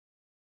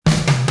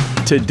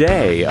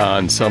Today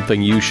on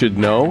Something You Should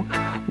Know,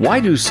 why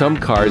do some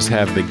cars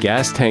have the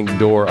gas tank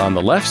door on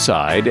the left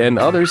side and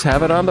others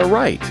have it on the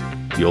right?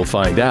 You'll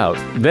find out.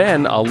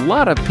 Then a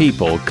lot of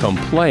people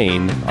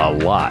complain a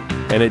lot,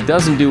 and it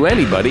doesn't do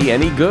anybody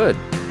any good.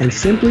 And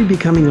simply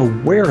becoming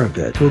aware of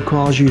it will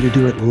cause you to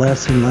do it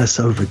less and less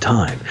over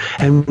time.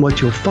 And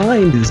what you'll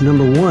find is,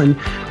 number one,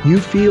 you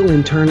feel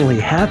internally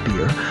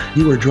happier.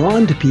 You are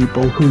drawn to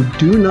people who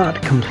do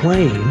not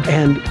complain,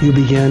 and you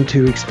begin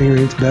to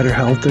experience better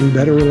health and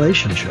better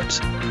relationships.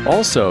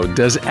 Also,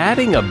 does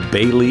adding a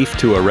bay leaf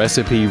to a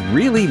recipe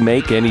really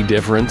make any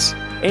difference?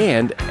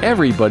 And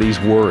everybody's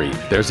worried.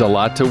 There's a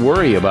lot to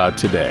worry about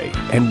today,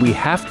 and we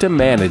have to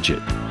manage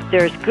it.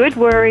 There's good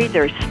worry,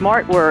 there's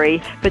smart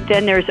worry, but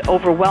then there's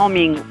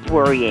overwhelming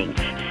worrying.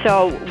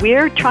 So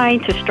we're trying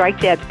to strike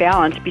that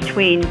balance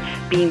between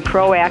being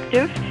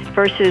proactive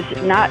versus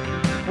not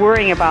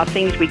worrying about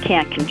things we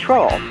can't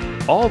control.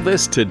 All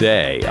this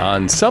today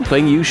on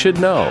Something You Should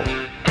Know.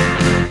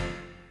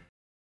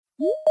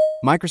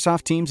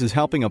 Microsoft Teams is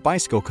helping a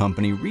bicycle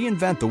company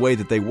reinvent the way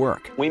that they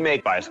work. We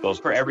make bicycles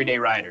for everyday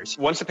riders.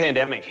 Once the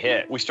pandemic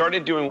hit, we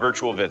started doing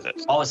virtual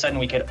visits. All of a sudden,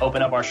 we could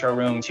open up our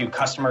showroom to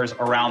customers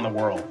around the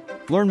world.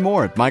 Learn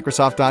more at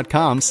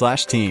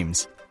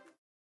Microsoft.com/Teams.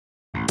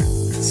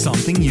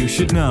 Something you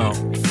should know.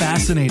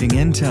 Fascinating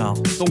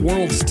intel, the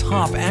world's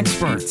top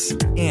experts,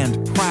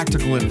 and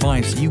practical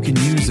advice you can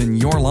use in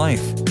your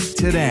life.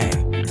 Today,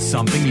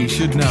 Something You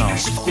Should Know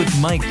with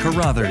Mike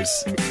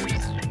Carruthers.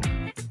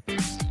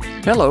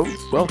 Hello,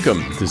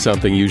 welcome to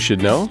Something You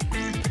Should Know.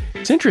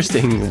 It's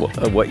interesting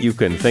what you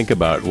can think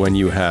about when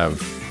you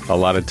have a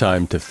lot of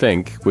time to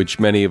think, which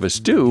many of us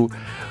do,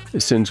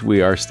 since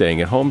we are staying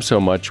at home so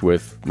much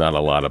with not a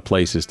lot of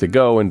places to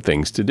go and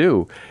things to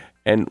do.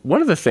 And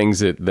one of the things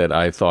that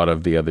I thought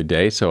of the other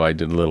day, so I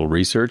did a little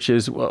research,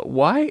 is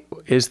why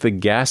is the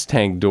gas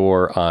tank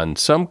door on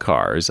some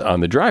cars on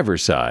the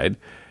driver's side,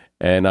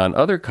 and on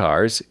other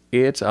cars,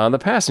 it's on the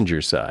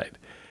passenger side?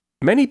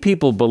 Many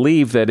people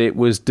believe that it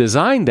was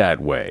designed that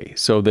way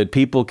so that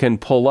people can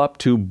pull up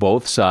to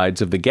both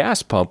sides of the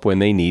gas pump when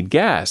they need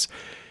gas.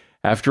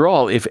 After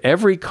all, if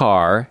every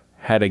car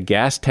had a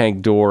gas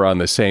tank door on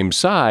the same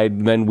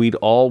side, then we'd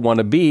all want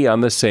to be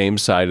on the same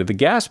side of the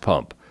gas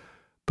pump.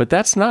 But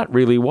that's not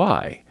really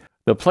why.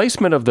 The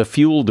placement of the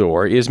fuel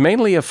door is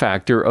mainly a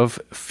factor of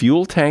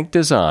fuel tank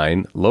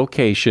design,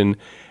 location,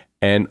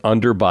 and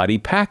underbody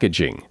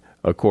packaging,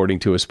 according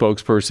to a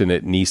spokesperson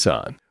at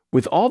Nissan.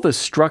 With all the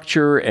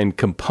structure and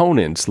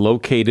components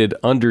located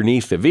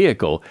underneath the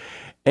vehicle,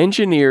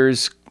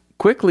 engineers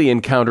quickly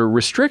encounter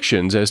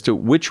restrictions as to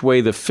which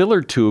way the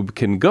filler tube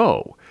can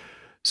go.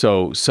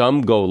 So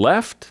some go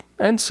left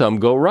and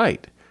some go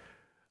right.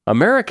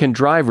 American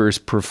drivers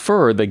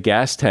prefer the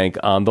gas tank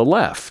on the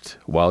left,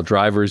 while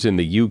drivers in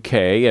the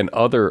UK and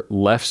other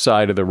left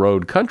side of the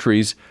road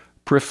countries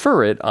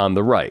prefer it on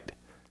the right.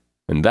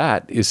 And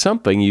that is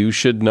something you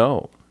should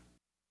know.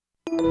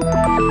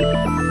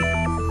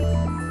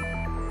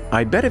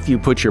 I bet if you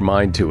put your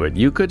mind to it,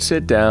 you could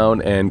sit down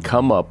and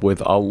come up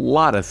with a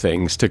lot of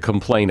things to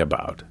complain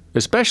about,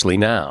 especially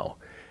now.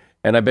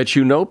 And I bet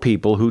you know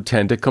people who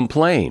tend to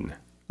complain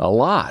a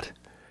lot.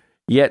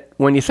 Yet,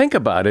 when you think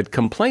about it,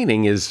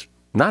 complaining is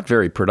not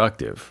very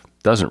productive,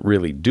 doesn't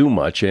really do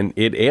much, and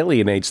it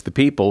alienates the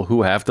people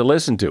who have to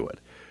listen to it.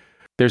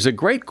 There's a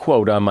great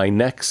quote on my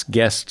next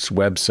guest's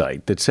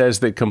website that says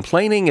that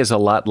complaining is a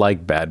lot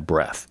like bad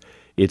breath.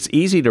 It's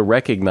easy to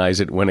recognize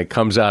it when it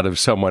comes out of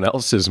someone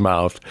else's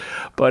mouth,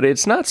 but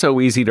it's not so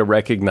easy to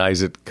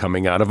recognize it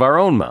coming out of our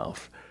own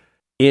mouth.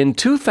 In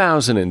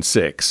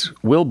 2006,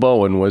 Will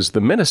Bowen was the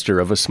minister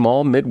of a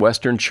small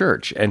Midwestern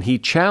church, and he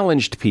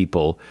challenged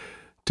people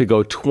to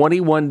go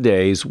 21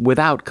 days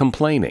without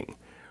complaining.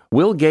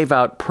 Will gave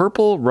out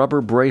purple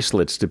rubber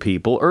bracelets to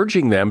people,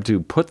 urging them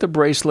to put the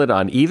bracelet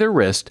on either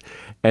wrist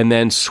and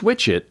then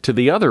switch it to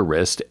the other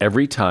wrist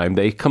every time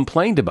they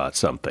complained about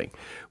something,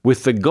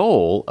 with the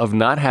goal of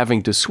not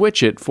having to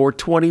switch it for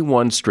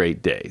 21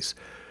 straight days.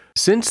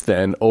 Since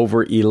then,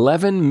 over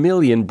 11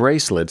 million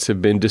bracelets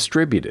have been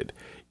distributed.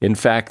 In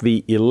fact,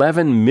 the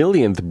 11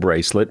 millionth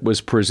bracelet was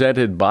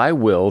presented by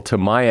Will to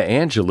Maya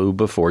Angelou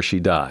before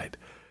she died.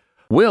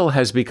 Will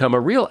has become a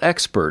real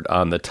expert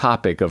on the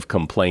topic of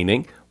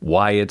complaining,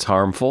 why it's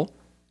harmful,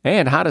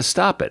 and how to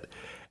stop it.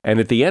 And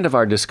at the end of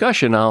our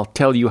discussion, I'll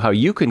tell you how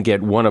you can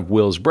get one of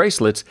Will's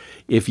bracelets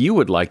if you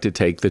would like to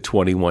take the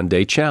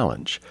 21-day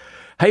challenge.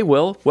 Hey,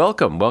 Will,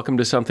 welcome. Welcome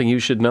to Something You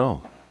Should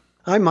Know.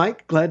 Hi,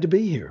 Mike. Glad to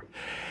be here.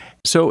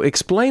 So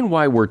explain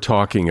why we're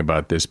talking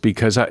about this,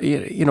 because,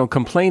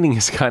 complaining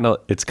is kind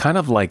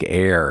of like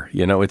air.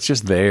 It's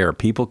just there.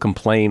 People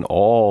complain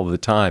all the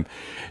time.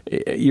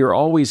 You're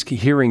always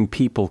hearing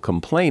people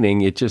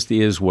complaining. It just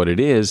is what it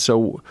is.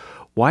 So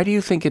why do you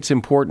think it's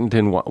important,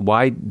 and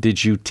why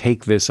did you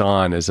take this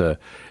on as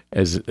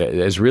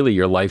really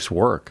your life's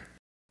work?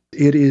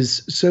 It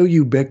is so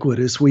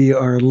ubiquitous. We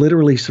are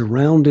literally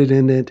surrounded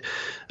in it,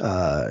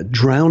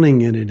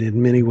 drowning in it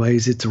in many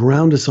ways. It's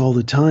around us all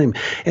the time.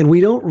 And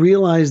we don't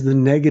realize the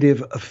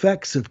negative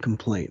effects of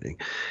complaining.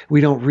 We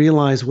don't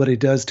realize what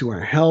it does to our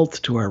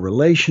health, to our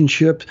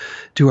relationships,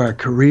 to our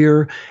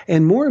career,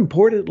 and more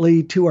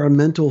importantly, to our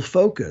mental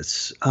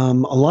focus. A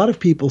lot of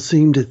people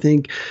seem to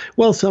think,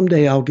 well,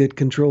 someday I'll get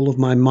control of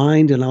my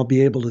mind and I'll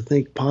be able to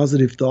think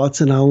positive thoughts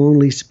and I'll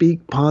only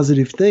speak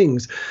positive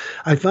things.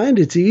 I find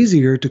it's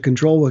easier to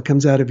control what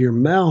comes out of your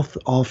mouth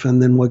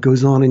often than what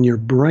goes on in your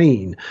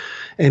brain.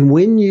 And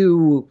when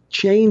you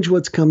change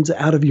what comes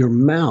out of your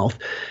mouth,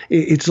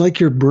 it's like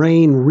your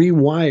brain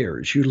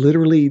rewires. You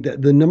literally,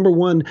 the number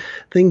one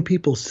thing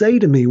people say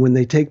to me when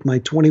they take my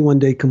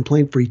 21-day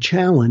complaint-free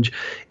challenge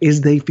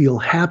is they feel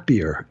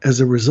happier as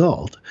a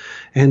result.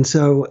 And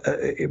so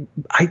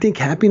I think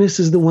happiness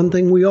is the one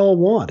thing we all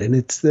want. And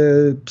it's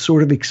the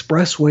sort of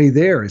expressway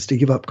there is to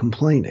give up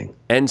complaining.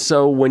 And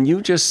so when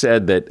you just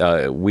said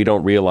that we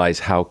don't realize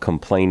how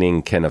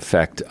complaining can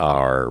affect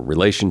our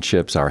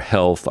relationships, our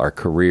health, our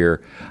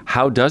career,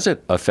 how does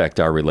it affect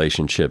our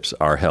relationships,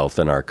 our health,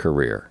 and our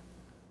career?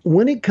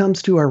 When it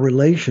comes to our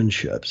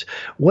relationships,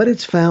 what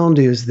it's found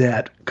is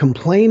that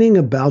complaining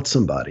about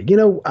somebody,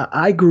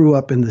 I grew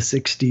up in the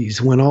 60s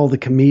when all the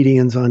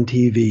comedians on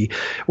TV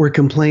were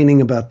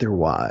complaining about their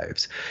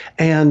wives.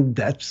 And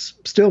that's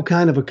still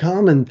kind of a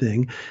common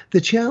thing.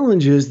 The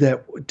challenge is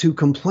that to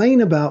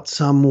complain about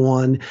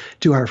someone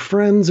to our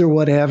friends or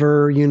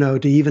whatever,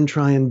 to even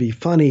try and be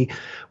funny,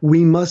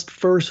 we must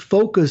first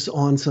focus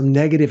on some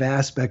negative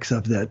aspects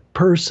of that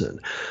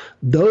person.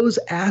 Those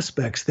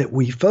aspects that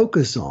we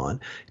focus on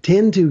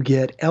tend to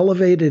get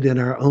elevated in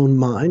our own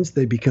minds.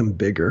 They become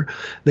bigger.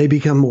 They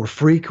become more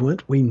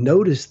frequent. We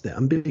notice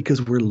them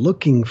because we're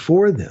looking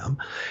for them.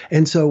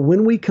 And so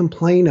when we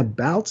complain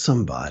about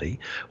somebody,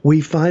 we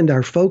find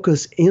our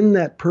focus in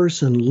that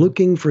person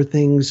looking for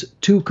things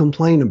to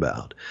complain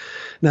about.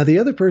 Now, the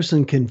other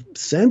person can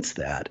sense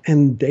that,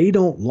 and they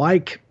don't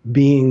like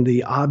being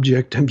the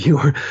object of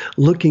your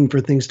looking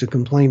for things to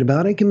complain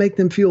about. It can make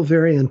them feel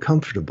very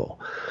uncomfortable.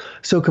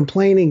 So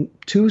complaining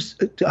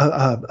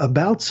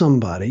about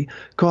somebody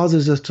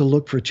causes us to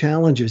look for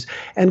challenges.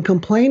 And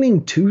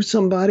complaining to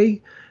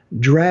somebody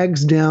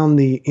drags down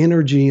the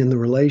energy in the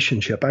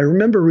relationship. I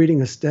remember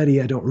reading a study,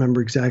 I don't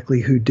remember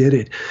exactly who did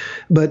it,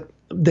 but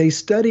they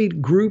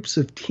studied groups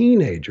of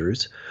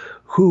teenagers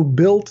who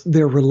built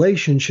their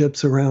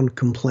relationships around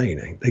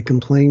complaining. They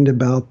complained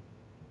about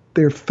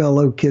their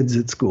fellow kids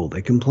at school.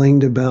 They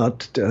complained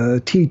about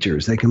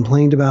teachers. They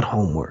complained about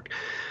homework.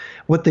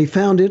 What they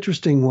found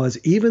interesting was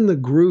even the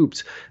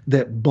groups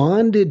that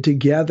bonded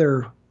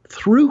together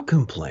through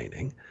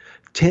complaining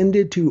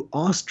tended to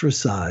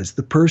ostracize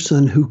the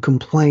person who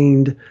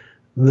complained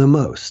the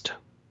most.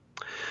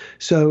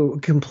 So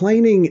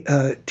complaining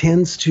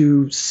tends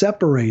to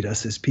separate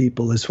us as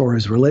people as far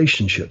as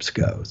relationships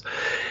goes.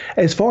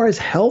 As far as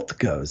health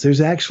goes,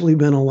 there's actually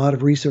been a lot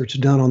of research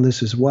done on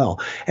this as well.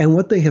 And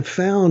what they have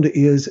found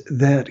is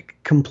that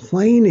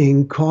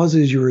complaining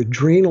causes your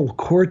adrenal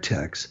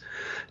cortex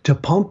to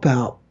pump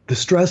out the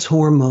stress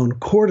hormone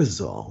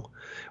cortisol,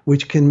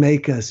 which can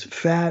make us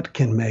fat,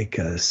 can make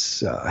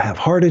us have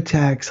heart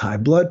attacks, high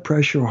blood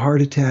pressure,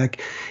 heart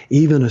attack,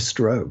 even a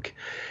stroke.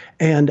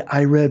 And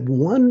I read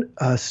one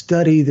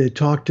study that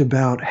talked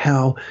about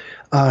how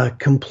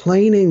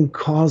complaining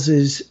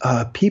causes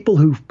people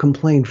who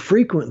complain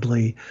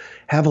frequently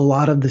have a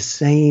lot of the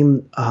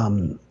same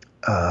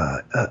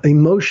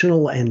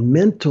emotional and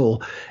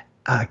mental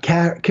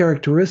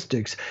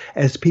characteristics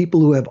as people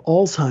who have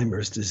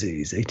Alzheimer's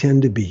disease. They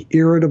tend to be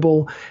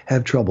irritable,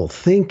 have trouble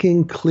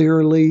thinking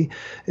clearly,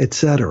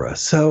 etc.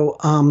 So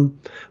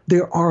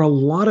there are a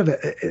lot of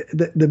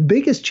the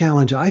biggest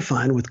challenge I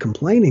find with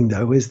complaining,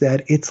 though, is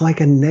that it's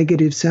like a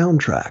negative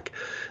soundtrack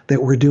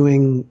that we're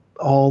doing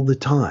all the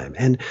time.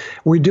 And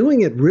we're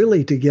doing it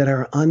really to get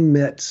our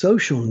unmet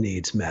social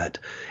needs met,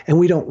 and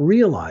we don't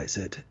realize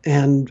it.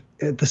 And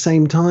at the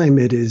same time,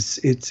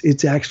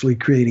 it's actually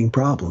creating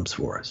problems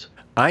for us.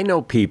 I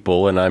know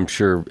people, and I'm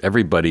sure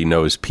everybody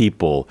knows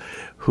people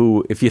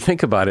who, if you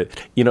think about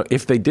it,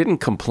 if they didn't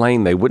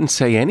complain, they wouldn't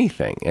say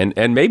anything.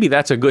 And maybe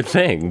that's a good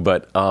thing,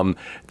 but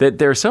that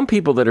there are some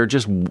people that are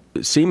just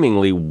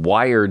seemingly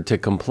wired to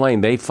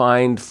complain. They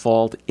find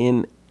fault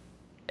in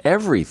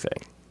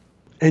everything.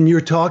 And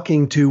you're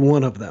talking to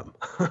one of them.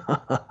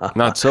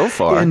 Not so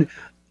far.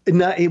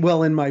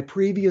 In my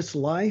previous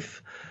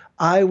life,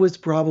 I was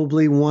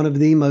probably one of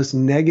the most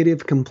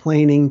negative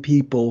complaining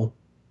people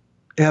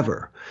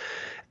ever.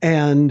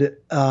 And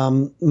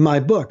my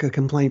book, A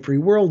Complaint-Free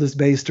World, is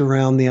based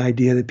around the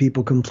idea that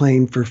people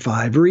complain for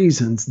 5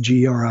 reasons,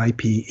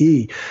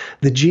 GRIPE.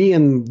 The G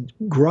in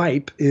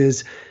gripe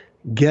is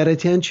get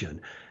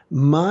attention.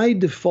 my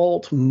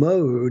default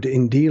mode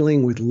in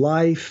dealing with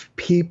life,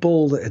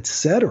 people,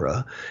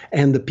 etc.,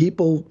 and the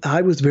people,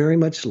 I was very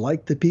much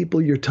like the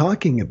people you're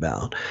talking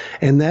about.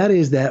 And that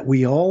is that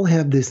we all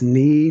have this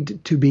need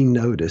to be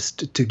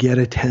noticed, to get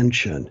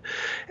attention.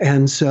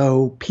 And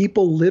so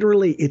people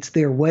literally, it's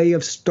their way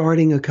of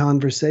starting a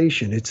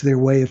conversation. It's their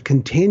way of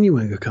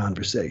continuing a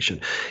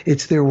conversation.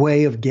 It's their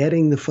way of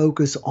getting the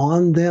focus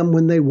on them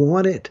when they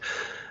want it.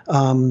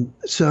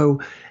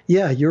 So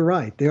yeah, you're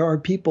right. There are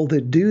people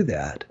that do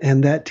that,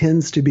 and that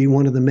tends to be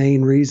one of the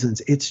main reasons.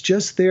 It's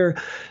just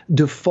their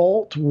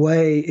default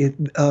way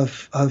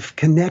of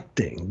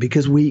connecting,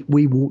 because we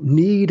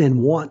need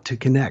and want to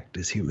connect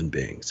as human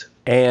beings.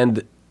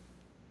 And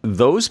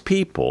those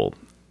people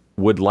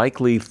would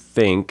likely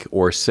think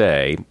or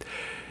say,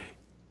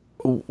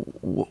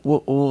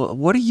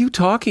 what are you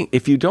talking?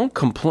 If you don't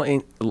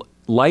complain,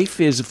 life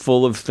is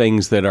full of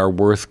things that are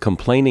worth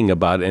complaining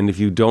about, and if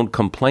you don't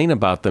complain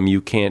about them,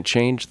 you can't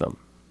change them.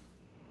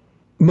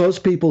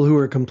 Most people who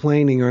are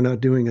complaining are not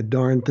doing a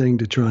darn thing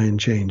to try and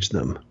change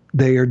them.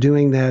 They are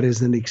doing that as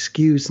an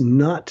excuse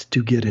not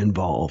to get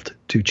involved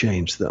to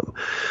change them.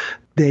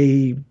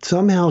 They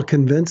somehow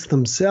convince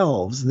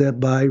themselves that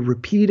by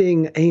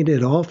repeating "ain't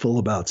it awful"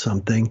 about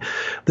something,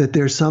 that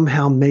they're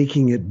somehow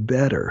making it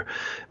better.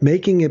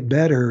 Making it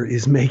better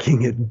is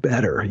making it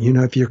better. You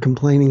know, if you're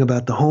complaining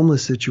about the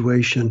homeless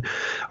situation,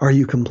 are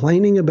you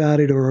complaining about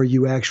it, or are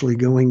you actually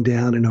going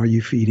down and are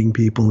you feeding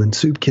people in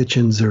soup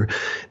kitchens or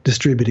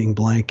distributing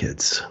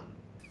blankets?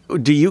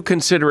 Do you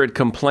consider it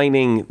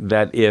complaining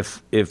that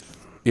if you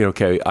know,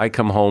 okay, I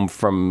come home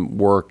from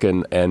work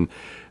and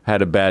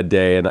had a bad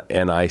day,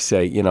 and I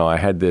say, you know, I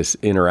had this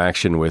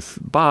interaction with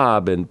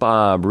Bob, and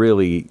Bob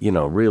really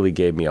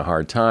gave me a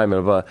hard time,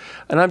 and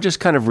I'm just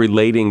kind of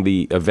relating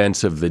the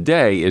events of the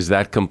day. Is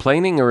that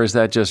complaining, or is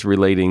that just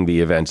relating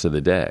the events of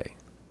the day?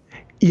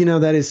 You know,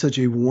 that is such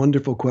a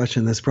wonderful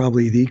question. That's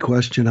probably the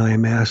question I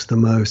am asked the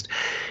most.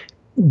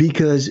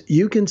 Because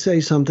you can say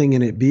something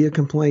and it be a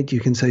complaint, you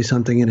can say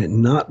something and it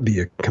not be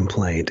a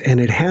complaint, and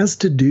it has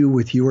to do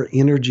with your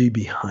energy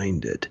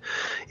behind it.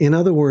 In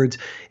other words,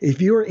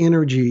 if your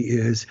energy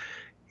is,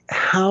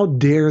 how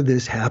dare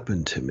this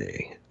happen to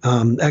me?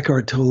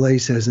 Eckhart Tolle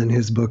says in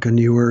his book, A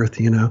New Earth,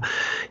 you know,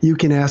 you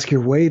can ask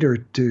your waiter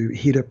to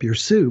heat up your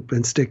soup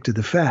and stick to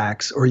the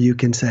facts, or you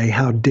can say,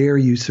 how dare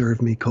you serve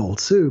me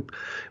cold soup,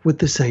 with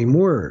the same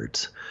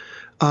words.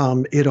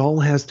 It all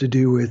has to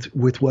do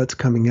with what's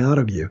coming out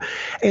of you.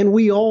 And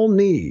we all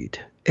need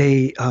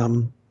a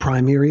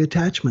primary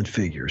attachment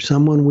figure,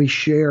 someone we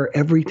share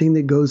everything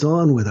that goes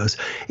on with us,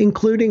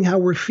 including how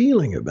we're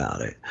feeling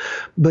about it.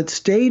 But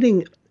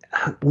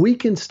we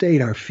can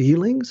state our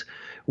feelings,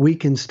 we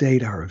can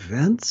state our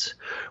events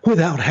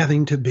without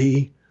having to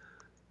be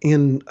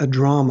in a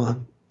drama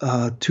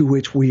to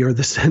which we are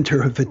the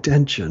center of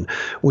attention,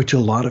 which a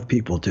lot of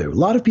people do. A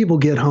lot of people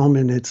get home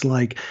and it's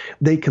like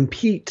they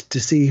compete to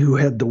see who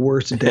had the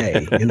worst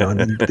day, you know,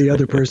 and the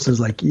other person's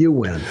like, you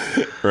win.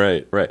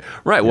 Right. Yeah.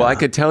 Well, I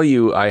could tell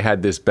you I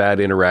had this bad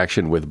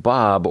interaction with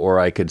Bob, or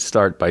I could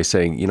start by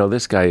saying, you know,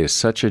 this guy is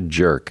such a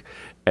jerk,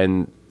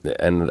 and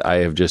I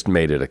have just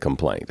made it a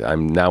complaint.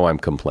 I'm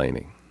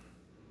complaining.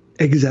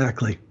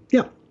 Exactly.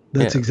 Yeah,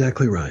 that's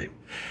exactly right.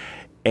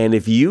 And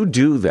if you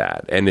do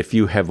that, and if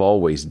you have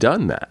always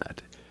done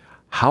that,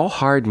 how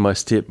hard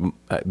must it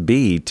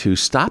be to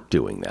stop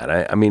doing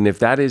that? I mean, if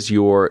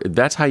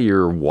that's how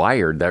you're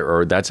wired,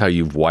 or that's how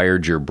you've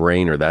wired your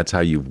brain, or that's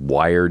how you've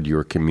wired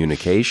your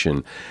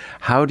communication,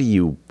 how do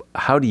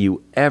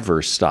you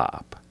ever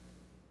stop?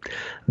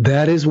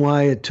 That is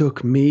why it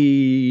took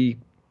me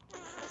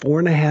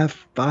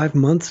 4.5-5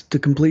 months to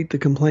complete the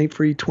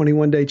complaint-free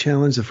 21-day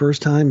challenge the first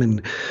time,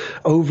 and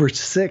over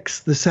 6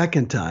 the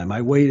second time.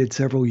 I waited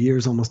several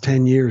years, almost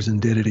 10 years,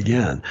 and did it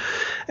again.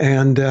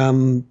 And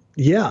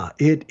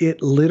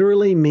it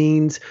literally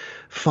means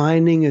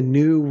finding a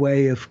new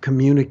way of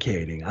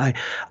communicating.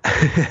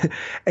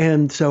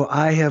 And so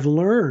I have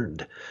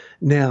learned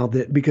now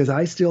that, because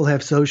I still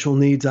have social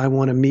needs, I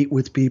want to meet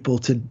with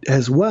people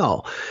as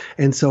well.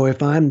 And so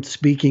if I'm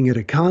speaking at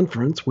a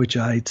conference, which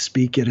I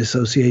speak at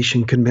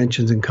association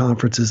conventions and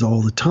conferences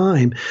all the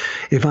time,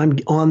 if I'm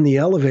on the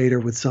elevator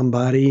with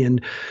somebody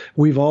and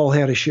we've all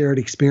had a shared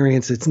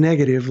experience that's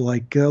negative,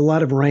 like a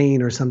lot of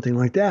rain or something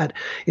like that,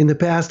 in the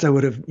past I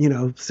would have,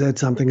 said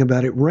something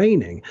about it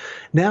raining.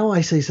 Now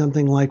I say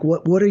something like,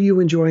 what are you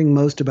enjoying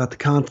most about the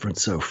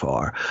conference so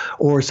far?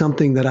 Or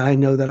something that I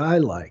know that I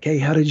like. Hey,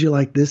 how did you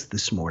like this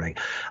morning?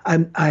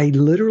 I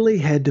literally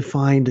had to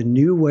find a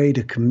new way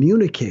to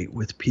communicate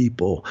with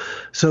people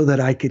so that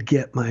I could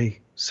get my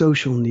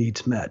social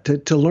needs met,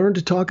 to learn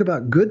to talk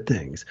about good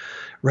things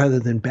rather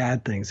than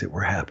bad things that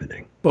were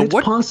happening. But it's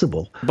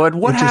possible. But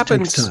what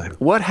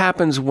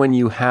happens when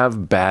you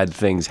have bad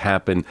things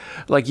happen?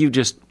 Like you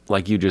just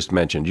like you just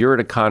mentioned, you're at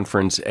a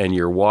conference and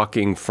you're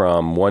walking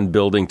from one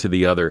building to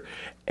the other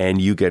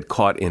and you get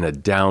caught in a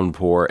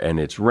downpour and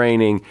it's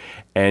raining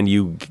and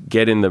you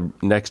get in the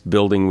next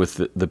building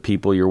with the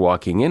people you're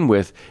walking in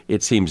with,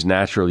 it seems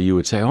natural you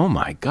would say, oh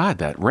my God,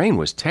 that rain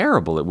was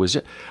terrible. It was,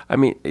 I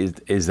mean,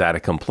 is that a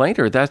complaint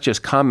or that's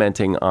just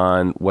commenting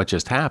on what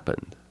just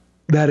happened?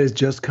 That is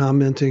just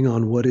commenting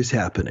on what is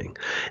happening.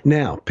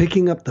 Now,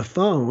 picking up the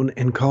phone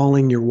and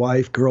calling your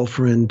wife,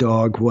 girlfriend,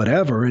 dog,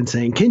 whatever, and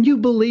saying, can you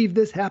believe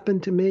this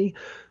happened to me?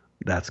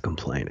 That's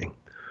complaining.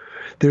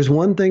 There's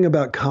one thing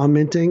about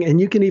commenting, and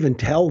you can even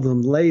tell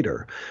them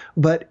later,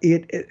 but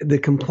the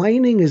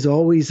complaining is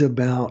always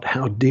about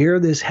how dare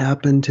this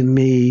happen to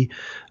me,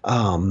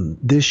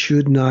 this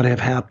should not have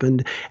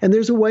happened. And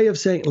there's a way of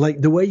saying,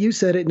 like the way you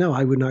said it, no,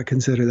 I would not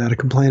consider that a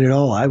complaint at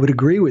all. I would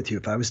agree with you.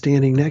 If I was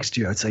standing next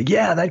to you, I'd say,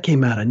 yeah, that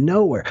came out of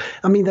nowhere.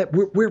 I mean, that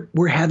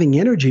we're having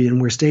energy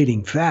and we're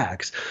stating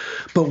facts,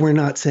 but we're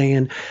not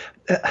saying,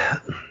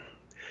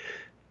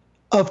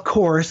 of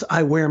course,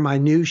 I wear my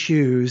new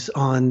shoes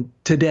on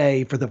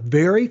today for the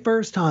very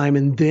first time,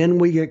 and then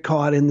we get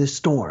caught in this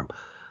storm.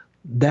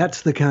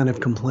 That's the kind of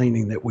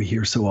complaining that we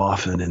hear so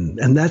often,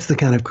 and that's the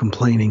kind of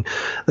complaining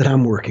that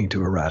I'm working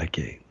to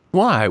eradicate.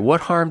 Why?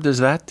 What harm does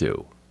that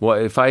do? Well,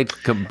 if I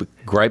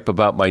gripe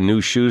about my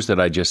new shoes that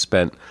I just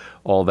spent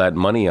all that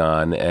money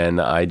on and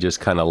I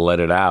just kind of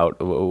let it out,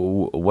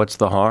 what's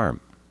the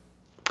harm?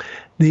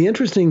 The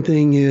interesting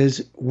thing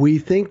is we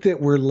think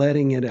that we're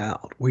letting it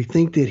out. We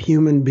think that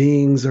human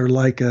beings are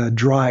like a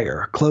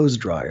dryer, a clothes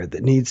dryer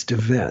that needs to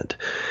vent.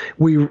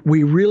 We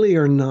really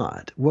are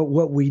not.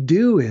 What we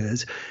do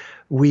is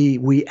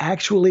we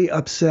actually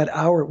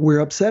we're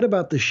upset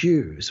about the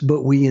shoes,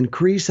 but we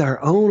increase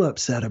our own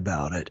upset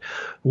about it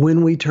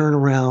when we turn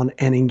around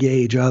and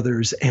engage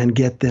others and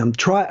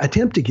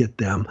attempt to get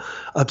them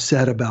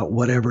upset about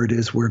whatever it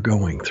is we're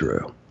going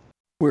through.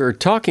 We're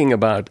talking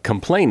about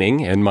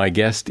complaining, and my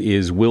guest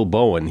is Will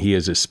Bowen. He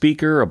is a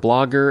speaker, a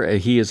blogger.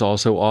 He is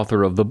also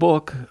author of the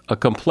book, A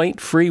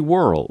Complaint-Free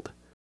World.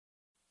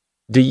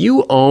 Do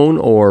you own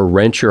or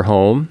rent your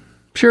home?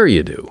 Sure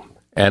you do.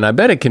 And I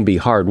bet it can be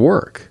hard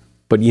work.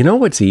 But you know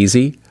what's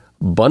easy?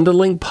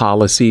 Bundling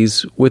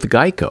policies with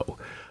Geico.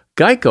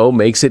 Geico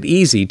makes it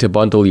easy to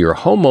bundle your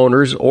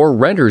homeowner's or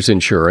renter's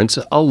insurance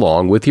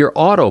along with your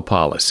auto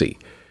policy.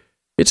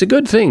 It's a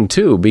good thing,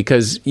 too,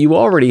 because you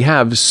already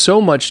have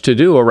so much to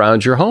do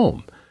around your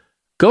home.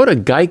 Go to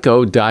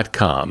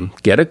geico.com,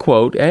 get a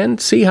quote, and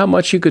see how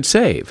much you could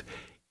save.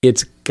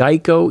 It's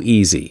Geico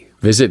Easy.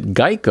 Visit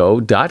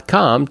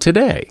geico.com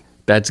today.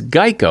 That's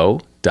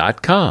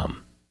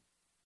geico.com.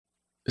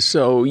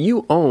 So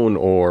you own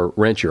or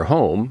rent your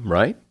home,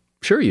 right?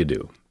 Sure you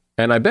do.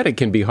 And I bet it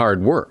can be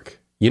hard work.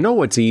 You know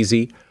what's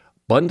easy?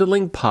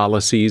 Bundling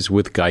policies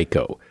with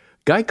Geico.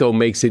 Geico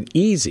makes it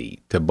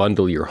easy to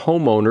bundle your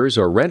homeowner's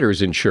or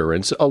renter's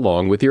insurance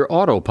along with your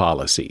auto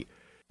policy.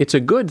 It's a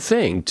good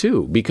thing,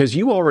 too, because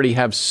you already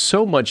have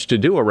so much to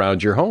do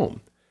around your home.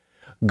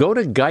 Go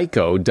to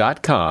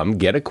geico.com,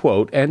 get a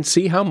quote, and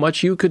see how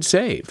much you could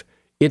save.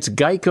 It's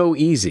Geico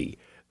Easy.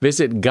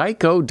 Visit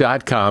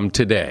geico.com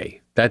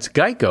today. That's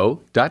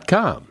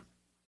geico.com.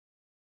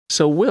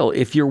 So, Will,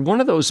 if you're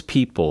one of those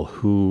people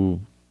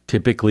who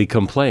typically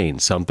complain,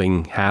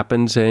 something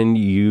happens and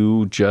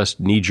you just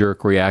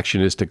knee-jerk reaction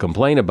is to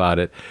complain about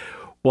it,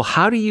 well,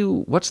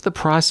 what's the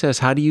process?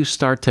 How do you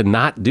start to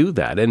not do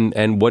that?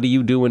 And what do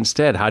you do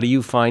instead? How do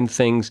you find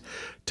things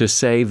to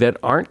say that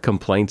aren't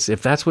complaints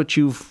if that's what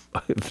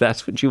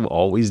you've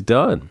always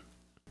done?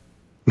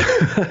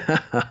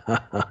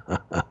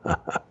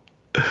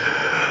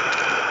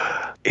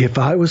 If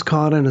I was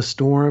caught in a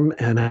storm,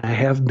 and I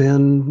have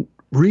been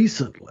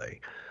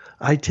recently,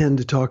 I tend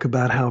to talk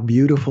about how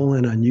beautiful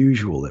and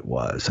unusual it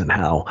was and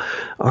how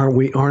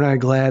aren't I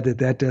glad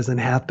that doesn't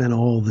happen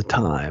all the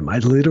time. I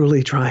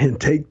literally try and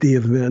take the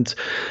events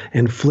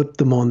and flip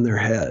them on their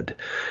head.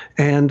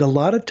 And a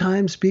lot of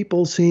times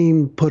people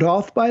seem put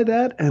off by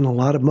that, and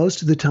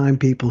most of the time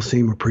people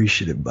seem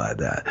appreciative by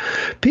that.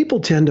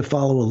 People tend to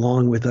follow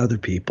along with other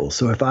people.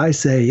 So if I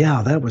say,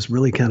 yeah, that was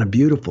really kind of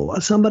beautiful,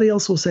 somebody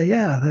else will say,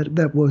 yeah,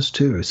 that was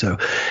too. So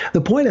the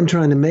point I'm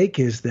trying to make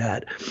is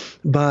that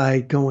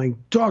by going,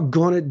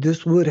 doggone it,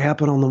 this would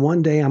happen on the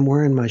one day I'm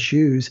wearing my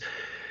shoes,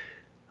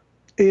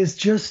 is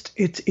just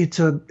it's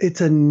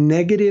a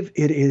negative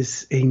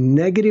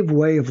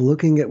way of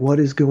looking at what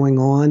is going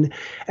on.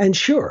 And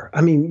sure, I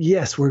mean,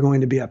 yes, we're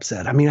going to be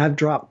upset. I mean, I've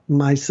dropped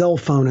my cell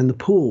phone in the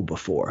pool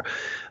before,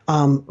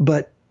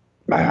 but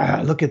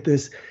look at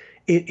this.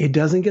 It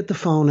doesn't get the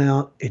phone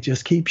out. It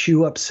just keeps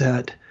you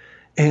upset,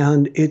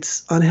 and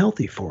it's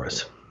unhealthy for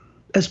us,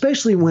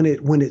 especially when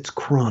it's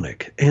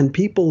chronic. And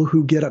people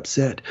who get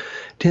upset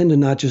tend to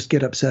not just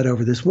get upset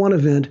over this one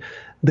event.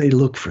 They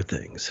look for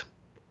things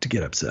to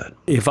get upset.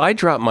 If I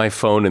drop my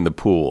phone in the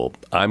pool,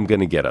 I'm going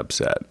to get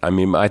upset. I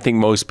mean, I think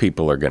most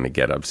people are going to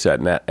get upset.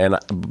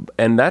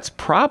 And that's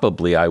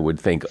probably, I would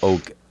think,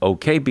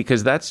 okay,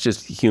 because that's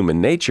just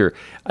human nature.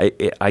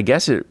 I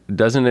guess it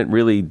doesn't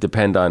really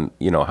depend on,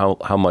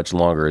 how much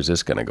longer is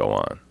this going to go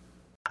on?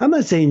 I'm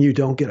not saying you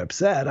don't get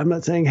upset. I'm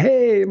not saying,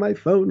 hey, my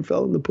phone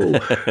fell in the pool.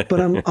 But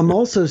I'm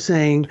also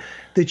saying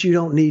that you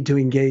don't need to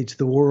engage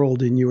the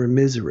world in your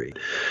misery.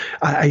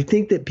 I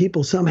think that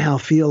people somehow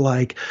feel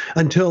like,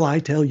 until I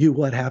tell you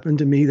what happened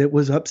to me that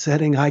was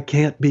upsetting, I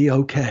can't be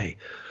okay.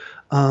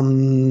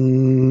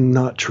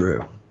 Not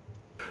true.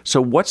 So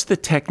what's the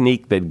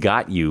technique that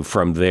got you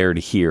from there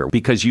to here?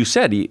 Because you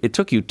said it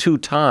took you 2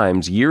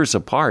 times, years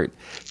apart,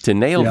 to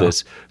nail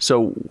this.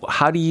 So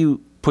how do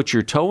you put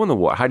your toe in the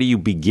water? How do you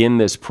begin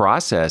this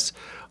process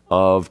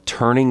of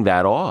turning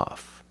that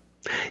off?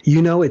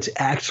 It's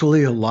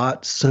actually a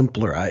lot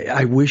simpler.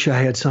 I wish I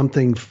had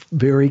something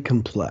very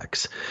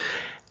complex.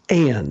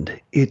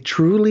 And it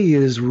truly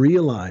is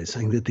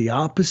realizing that the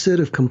opposite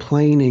of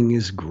complaining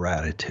is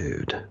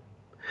gratitude.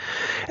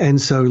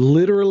 And so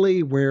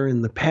literally, where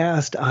in the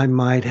past I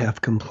might have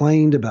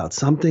complained about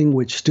something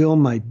which still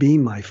might be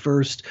my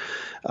first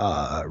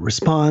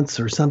response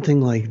or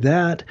something like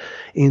that,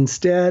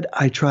 instead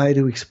I try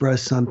to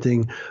express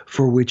something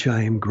for which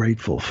I am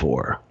grateful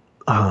for.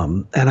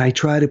 And I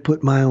try to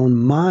put my own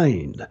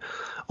mind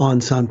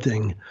on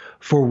something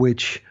for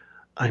which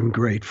I'm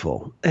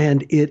grateful.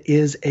 And it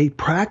is a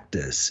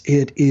practice.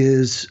 It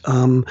is,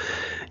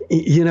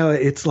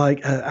 it's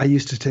like I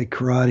used to take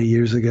karate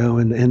years ago.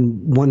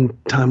 And one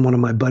time one of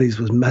my buddies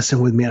was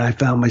messing with me and I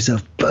found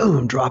myself,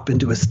 boom, drop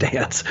into a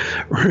stance,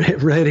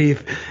 ready,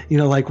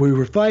 like we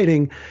were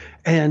fighting.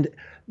 And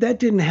that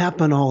didn't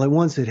happen all at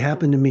once. It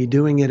happened to me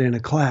doing it in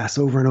a class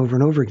over and over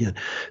and over again.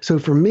 So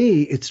for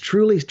me, it's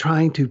truly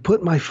trying to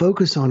put my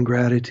focus on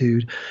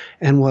gratitude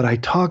and what I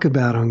talk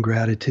about on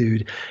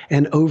gratitude.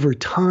 And over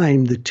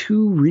time, the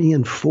two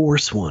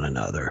reinforce one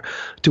another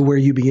to where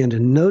you begin to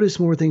notice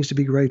more things to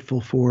be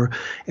grateful for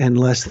and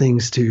less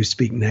things to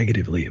speak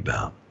negatively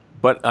about.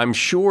 But I'm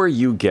sure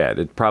you get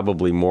it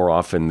probably more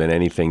often than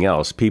anything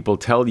else. People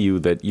tell you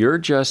that you're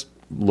just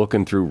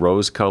looking through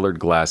rose-colored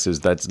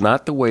glasses. That's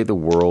not the way the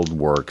world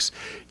works.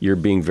 You're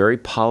being very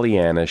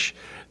Pollyannish.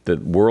 The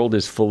world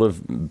is full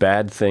of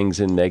bad things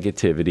and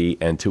negativity,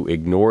 and to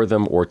ignore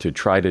them or to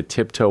try to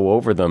tiptoe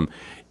over them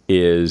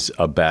is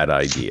a bad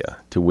idea.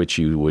 To which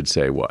you would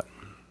say what?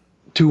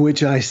 To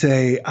which I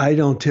say, I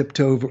don't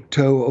tiptoe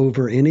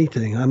over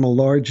anything. I'm a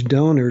large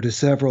donor to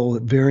several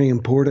very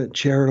important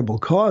charitable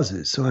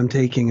causes, so I'm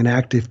taking an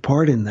active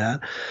part in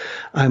that.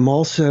 I'm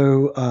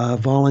also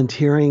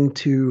volunteering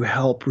to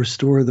help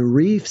restore the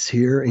reefs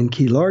here in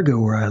Key Largo,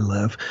 where I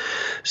live.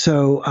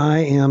 So I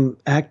am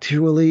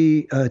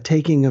actually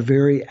taking a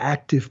very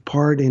active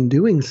part in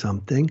doing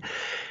something.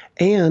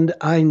 And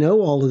I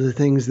know all of the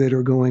things that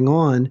are going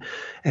on.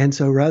 And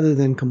so rather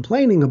than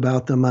complaining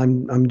about them,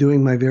 I'm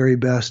doing my very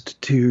best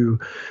to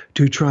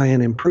try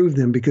and improve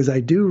them, because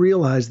I do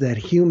realize that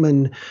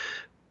human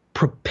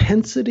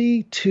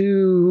propensity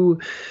to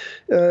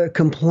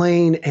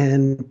complain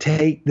and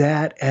take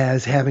that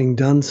as having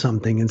done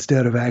something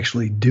instead of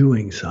actually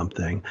doing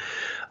something.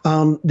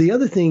 The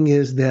other thing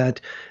is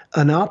that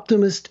an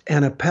optimist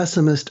and a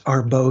pessimist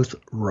are both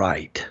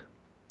right.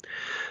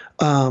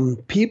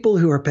 People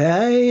who are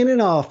paying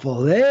it awful,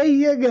 there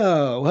you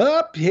go.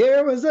 Up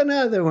here was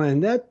another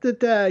one,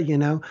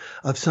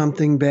 of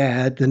something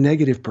bad, the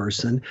negative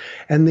person.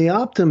 And the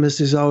optimist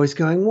is always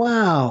going,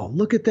 wow,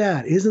 look at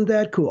that. Isn't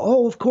that cool?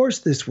 Oh, of course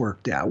this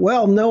worked out.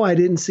 Well, no, I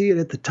didn't see it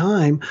at the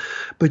time,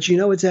 but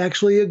it's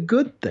actually a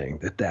good thing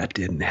that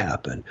didn't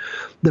happen.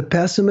 The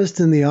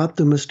pessimist and the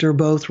optimist are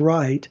both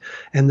right.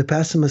 And the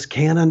pessimist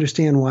can't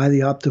understand why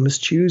the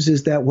optimist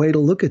chooses that way to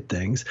look at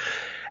things.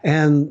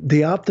 And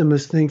the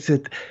optimist thinks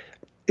that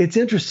it's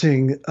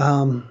interesting.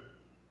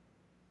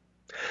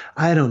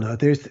 I don't know.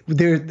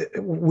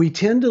 We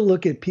tend to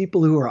look at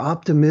people who are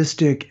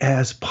optimistic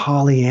as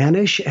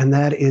Pollyannish, and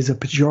that is a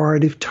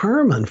pejorative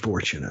term,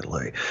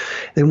 unfortunately.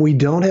 Then we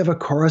don't have a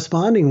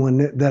corresponding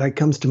one that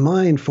comes to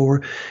mind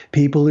for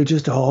people who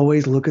just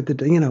always look at the,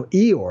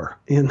 Eeyore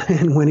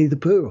in Winnie the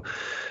Pooh.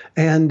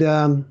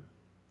 And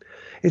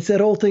it's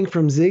that old thing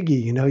from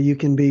Ziggy, you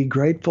can be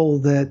grateful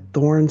that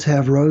thorns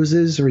have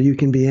roses, or you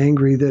can be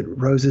angry that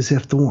roses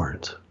have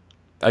thorns.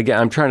 Again,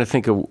 I'm trying to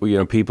think of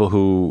people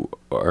who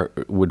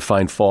would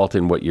find fault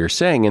in what you're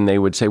saying, and they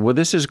would say, well,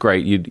 this is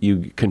great.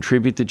 You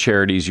contribute to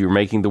charities. You're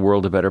making the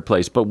world a better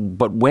place. But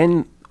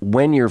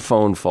when your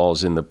phone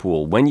falls in the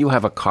pool, when you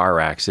have a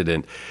car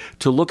accident,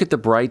 to look at the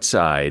bright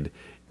side,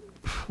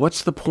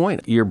 what's the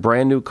point? Your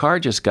brand new car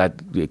just got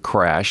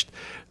crashed.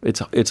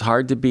 It's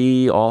hard to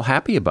be all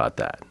happy about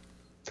that.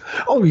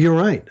 Oh, you're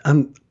right.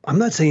 I'm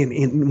not saying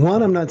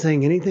I'm not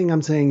saying anything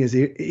I'm saying is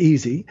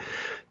easy.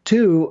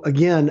 2,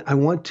 again, I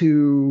want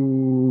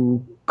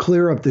to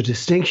clear up the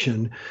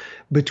distinction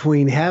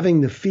between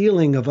having the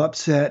feeling of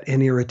upset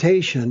and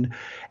irritation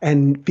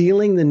and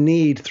feeling the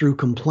need through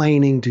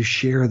complaining to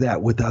share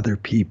that with other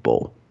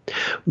people.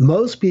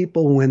 Most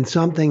people, when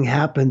something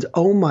happens,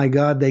 oh my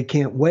God, they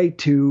can't wait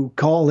to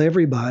call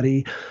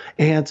everybody,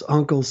 aunts,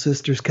 uncles,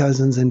 sisters,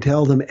 cousins, and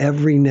tell them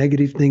every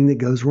negative thing that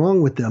goes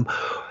wrong with them.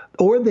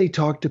 or they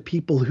talk to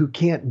people who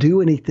can't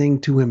do anything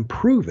to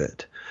improve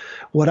it.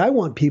 What I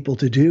want people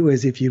to do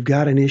is, if you've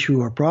got an issue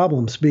or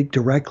problem, speak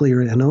directly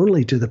and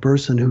only to the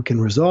person who can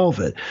resolve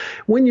it.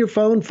 When your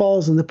phone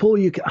falls in the pool,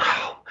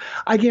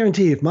 I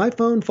guarantee you, if my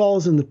phone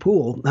falls in the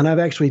pool, and I've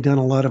actually done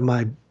a lot of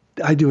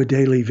I do a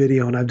daily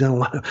video, and I've done a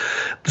lot of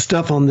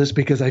stuff on this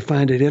because I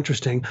find it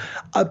interesting.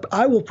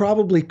 I will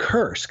probably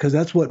curse, because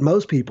that's what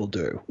most people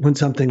do when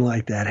something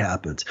like that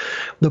happens.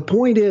 The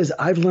point is,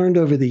 I've learned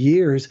over the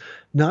years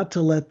not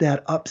to let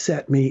that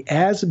upset me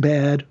as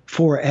bad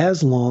for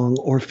as long,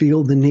 or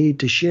feel the need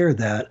to share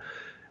that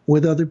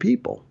with other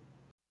people.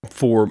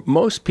 For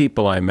most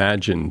people, I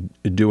imagine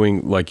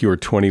doing like your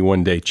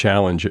 21-day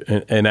challenge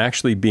and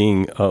actually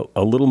being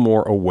a little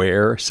more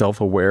aware,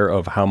 self-aware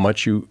of how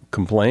much you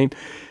complain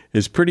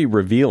is pretty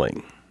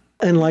revealing.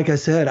 And like I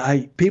said,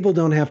 people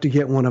don't have to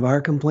get one of our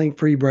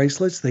complaint-free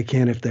bracelets. They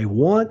can if they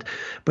want,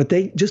 but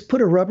they just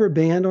put a rubber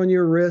band on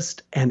your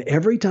wrist, and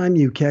every time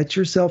you catch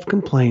yourself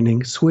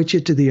complaining, switch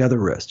it to the other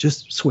wrist.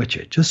 Just switch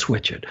it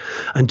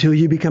until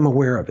you become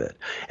aware of it.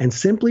 And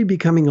simply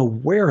becoming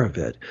aware of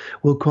it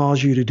will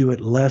cause you to do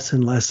it less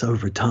and less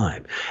over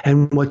time.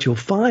 And what you'll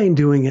find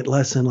doing it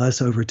less and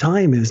less over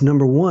time is,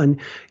 number one,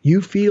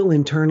 you feel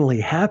internally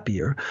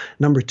happier.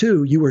 Number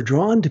two, you are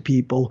drawn to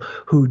people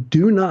who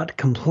do not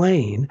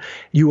complain.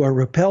 You are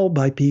repelled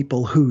by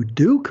people who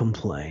do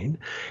complain.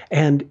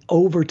 And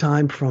over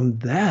time from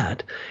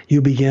that,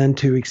 you begin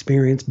to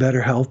experience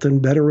better health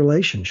and better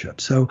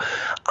relationships. So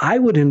I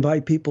would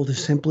invite people to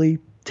simply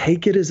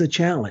take it as a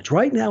challenge.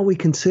 Right now, we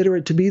consider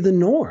it to be the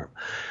norm.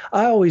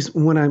 I always,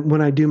 when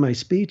I do my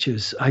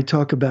speeches, I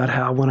talk about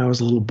how when I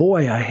was a little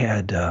boy, I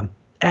had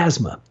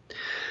asthma.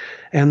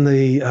 And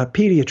the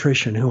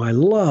pediatrician, who I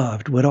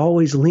loved, would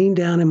always lean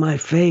down in my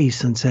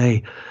face and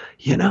say,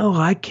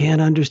 I can't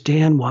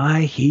understand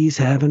why he's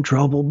having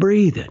trouble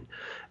breathing.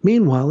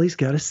 Meanwhile, he's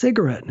got a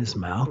cigarette in his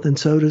mouth, and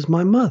so does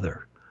my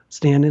mother,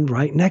 standing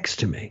right next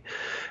to me.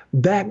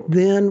 Back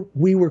then,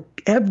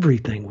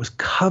 everything was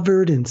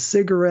covered in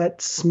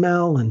cigarette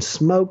smell and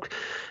smoke.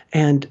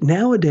 And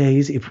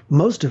nowadays,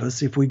 most of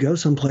us, if we go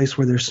someplace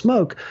where there's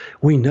smoke,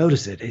 we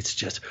notice it. It's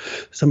just,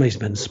 somebody's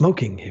been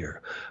smoking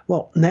here.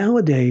 Well,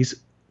 nowadays,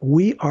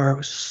 we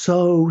are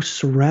so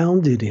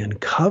surrounded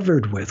and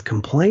covered with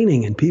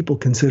complaining, and people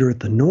consider it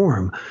the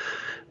norm,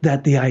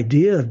 that the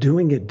idea of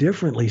doing it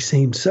differently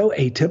seems so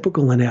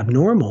atypical and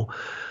abnormal.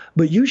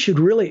 But you should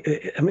really,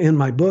 in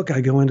my book,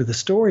 I go into the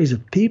stories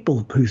of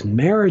people whose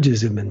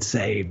marriages have been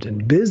saved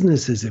and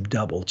businesses have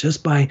doubled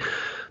just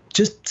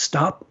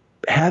stop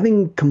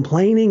having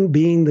complaining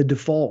being the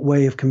default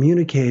way of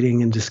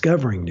communicating and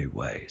discovering new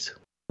ways.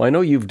 Well, I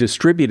know you've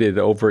distributed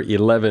over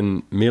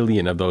 11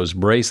 million of those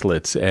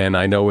bracelets, and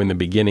I know in the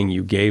beginning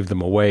you gave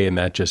them away and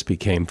that just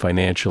became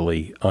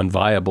financially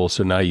unviable,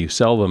 so now you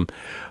sell them.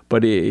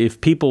 But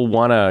if people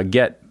want to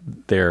get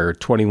their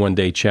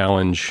 21-day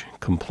challenge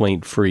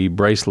complaint-free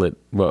bracelet,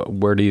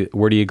 where do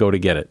you go to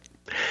get it?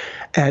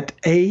 At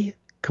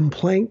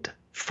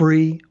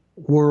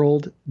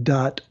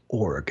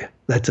acomplaintfreeworld.org.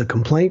 That's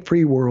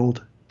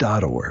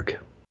acomplaintfreeworld.org.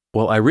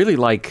 Well, I really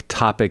like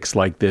topics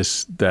like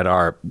this that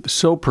are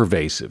so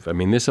pervasive. I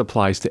mean, this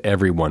applies to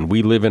everyone.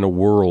 We live in a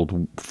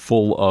world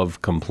full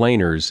of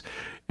complainers,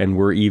 and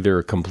we're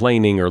either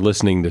complaining or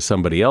listening to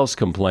somebody else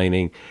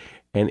complaining.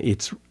 And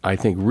it's, I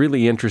think,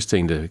 really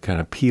interesting to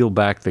kind of peel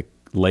back the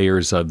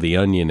layers of the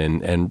onion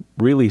and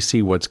really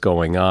see what's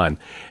going on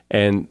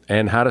and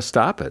how to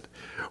stop it.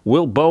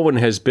 Will Bowen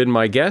has been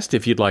my guest.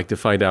 If you'd like to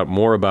find out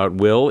more about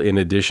Will, in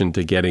addition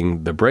to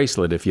getting the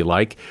bracelet, if you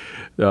like,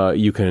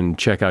 you can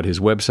check out his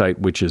website,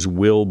 which is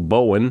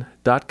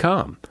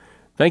willbowen.com.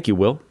 Thank you,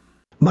 Will.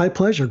 My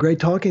pleasure.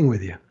 Great talking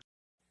with you.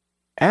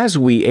 As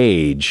we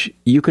age,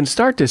 you can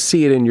start to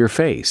see it in your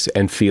face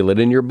and feel it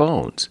in your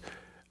bones.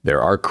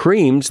 There are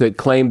creams that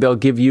claim they'll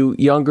give you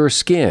younger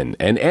skin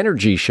and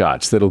energy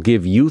shots that'll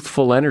give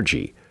youthful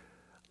energy.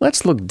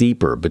 Let's look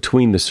deeper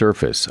between the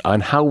surface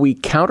on how we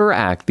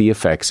counteract the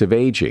effects of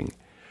aging.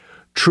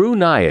 True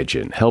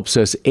Niagen helps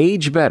us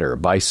age better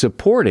by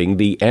supporting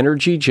the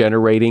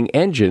energy-generating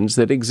engines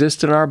that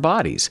exist in our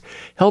bodies,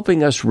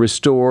 helping us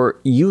restore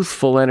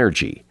youthful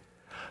energy.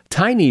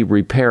 Tiny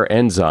repair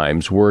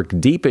enzymes work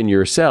deep in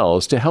your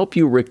cells to help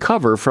you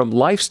recover from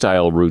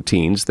lifestyle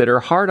routines that are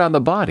hard on the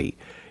body,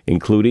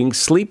 including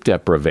sleep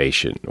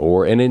deprivation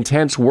or an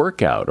intense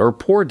workout or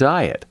poor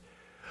diet.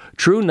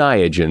 True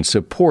Niagen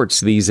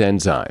supports these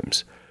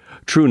enzymes.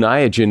 True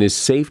Niagen is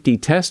safety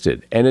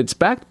tested, and it's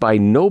backed by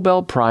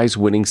Nobel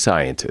Prize-winning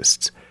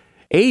scientists.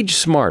 Age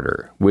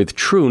smarter with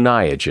True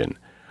Niagen.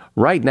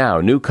 Right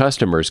now, new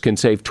customers can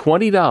save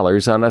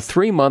 $20 on a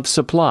 3-month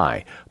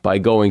supply by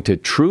going to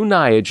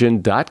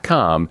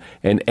TrueNiagen.com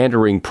and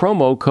entering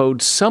promo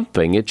code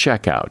SOMETHING at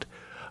checkout.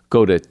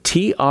 Go to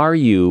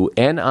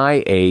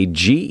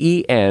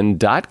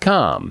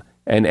TruNiagen.com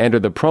and enter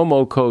the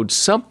promo code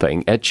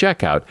SOMETHING at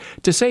checkout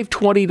to save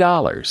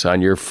 $20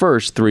 on your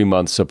first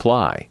 3-month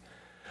supply.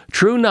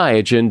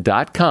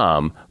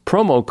 TrueNiagen.com,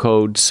 promo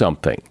code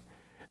SOMETHING.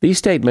 These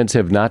statements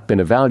have not been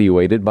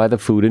evaluated by the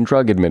Food and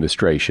Drug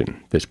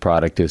Administration. This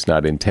product is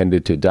not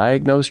intended to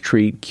diagnose,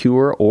 treat,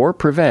 cure, or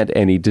prevent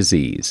any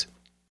disease.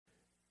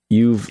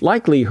 You've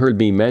likely heard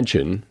me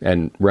mention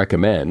and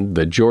recommend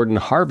the Jordan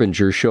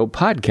Harbinger Show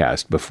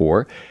podcast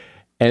before.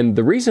 And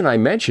the reason I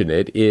mention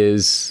it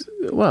is,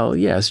 well,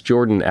 yes,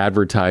 Jordan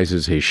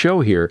advertises his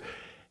show here,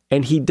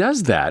 and he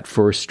does that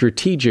for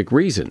strategic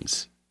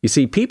reasons. You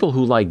see, people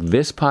who like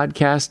this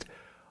podcast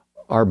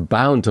are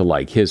bound to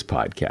like his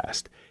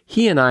podcast.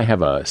 He and I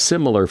have a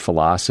similar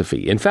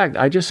philosophy. In fact,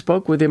 I just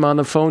spoke with him on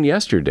the phone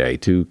yesterday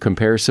to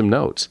compare some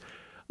notes.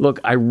 Look,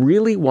 I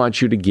really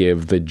want you to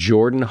give the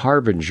Jordan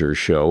Harbinger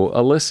Show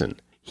a listen.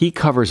 He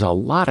covers a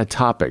lot of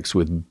topics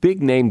with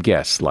big-name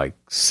guests like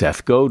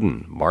Seth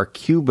Godin, Mark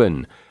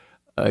Cuban,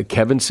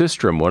 Kevin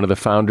Systrom, one of the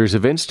founders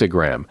of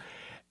Instagram.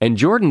 And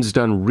Jordan's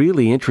done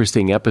really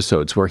interesting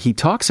episodes where he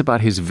talks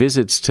about his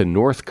visits to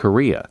North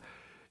Korea,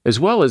 as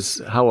well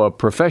as how a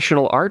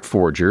professional art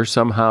forger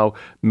somehow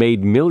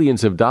made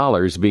millions of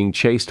dollars being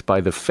chased by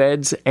the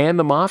feds and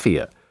the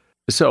mafia.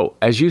 So,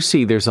 as you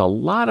see, there's a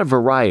lot of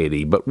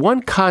variety, but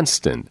one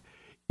constant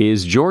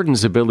is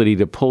Jordan's ability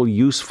to pull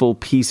useful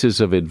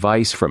pieces of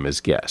advice from his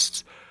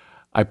guests.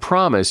 I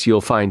promise you'll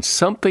find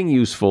something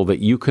useful that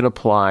you can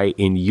apply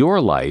in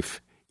your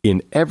life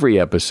in every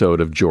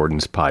episode of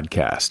Jordan's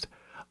podcast.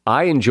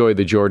 I enjoy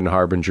the Jordan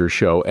Harbinger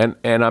Show, and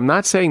I'm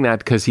not saying that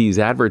because he's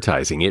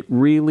advertising. It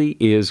really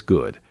is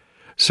good.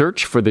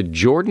 Search for the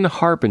Jordan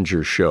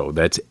Harbinger Show.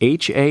 That's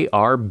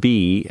Harb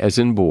as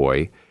in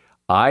boy,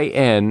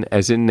 IN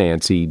as in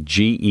Nancy,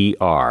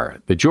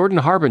 GER. The Jordan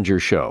Harbinger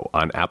Show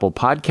on Apple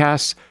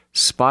Podcasts,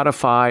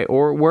 Spotify,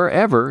 or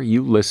wherever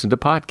you listen to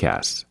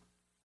podcasts.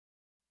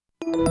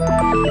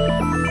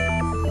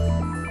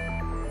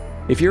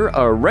 If you're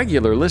a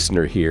regular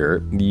listener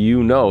here,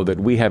 you know that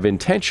we have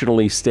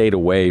intentionally stayed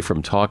away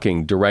from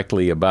talking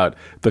directly about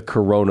the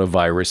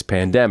coronavirus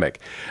pandemic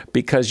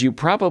because you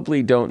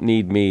probably don't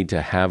need me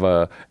to have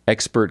an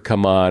expert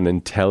come on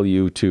and tell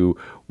you to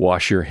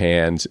wash your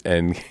hands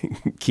and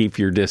keep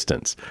your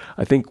distance.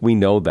 I think we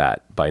know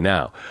that by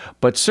now.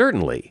 But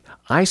certainly,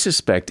 I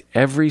suspect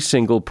every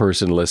single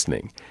person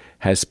listening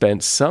has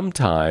spent some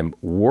time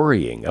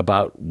worrying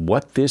about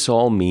what this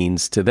all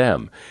means to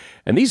them.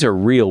 And these are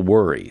real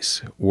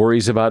worries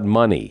about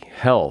money,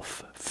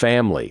 health,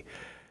 family,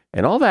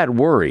 and all that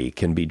worry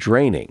can be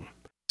draining.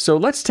 So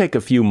let's take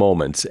a few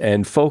moments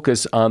and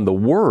focus on the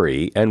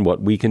worry and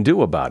what we can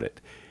do about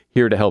it.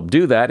 Here to help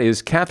do that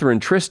is Catherine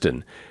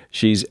Tristan.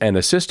 She's an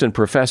assistant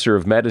professor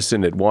of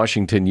medicine at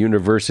Washington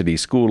University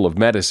School of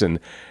Medicine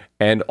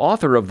and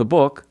author of the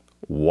book,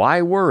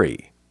 Why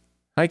Worry?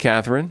 Hi,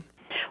 Catherine.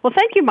 Well,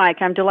 thank you, Mike.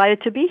 I'm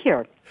delighted to be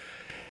here.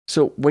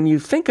 So when you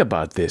think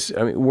about this,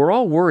 I mean, we're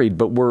all worried,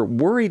 but we're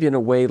worried in a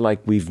way like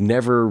we've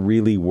never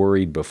really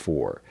worried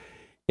before.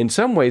 In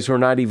some ways, we're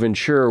not even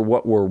sure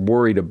what we're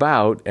worried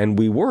about, and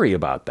we worry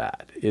about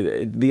that,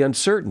 the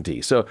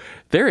uncertainty. So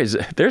there's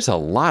a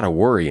lot of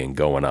worrying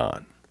going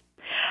on.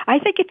 I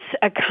think it's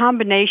a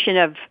combination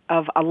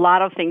of a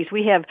lot of things.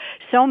 We have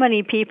so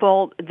many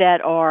people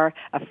that are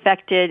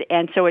affected,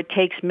 and so it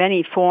takes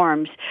many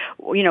forms.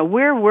 You know,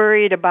 we're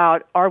worried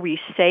about, are we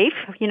safe?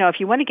 You know, if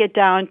you want to get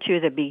down to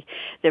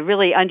the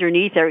really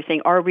underneath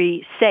everything, are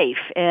we safe?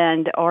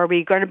 And are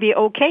we going to be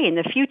okay in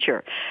the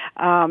future?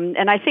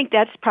 And I think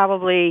that's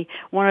probably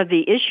one of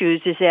the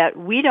issues is that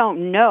we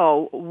don't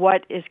know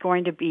what is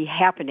going to be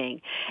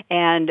happening.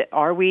 And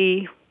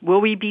will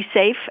we be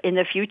safe in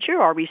the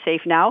future? Are we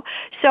safe now?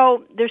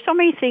 So there's so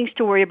many things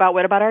to worry about.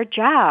 What about our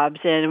jobs?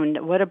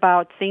 And what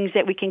about things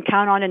that we can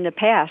count on in the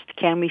past?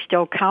 Can we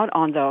still count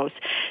on those?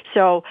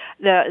 So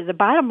the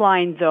bottom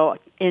line, though,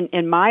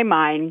 in my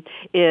mind,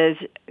 is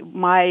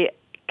my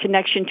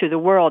connection to the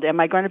world. Am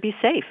I going to be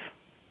safe?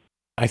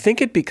 I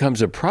think it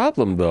becomes a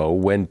problem, though,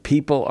 when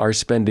people are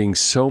spending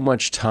so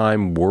much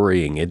time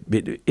worrying.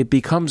 It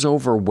becomes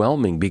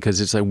overwhelming because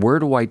it's like, where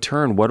do I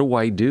turn? What do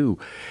I do?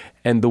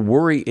 And the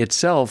worry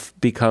itself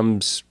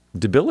becomes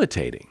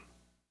debilitating.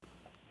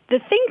 The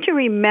thing to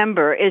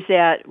remember is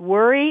that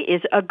worry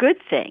is a good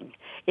thing.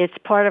 It's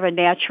part of a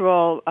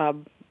natural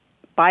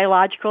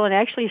biological and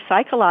actually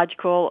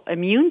psychological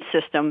immune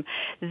system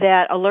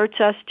that alerts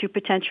us to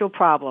potential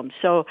problems.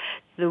 So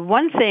the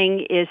one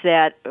thing is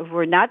that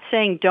we're not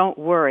saying don't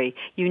worry.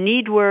 You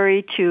need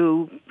worry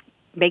to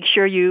make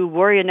sure you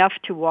worry enough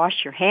to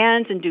wash your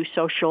hands and do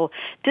social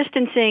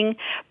distancing.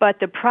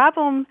 But the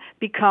problem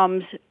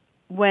becomes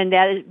when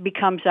that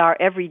becomes our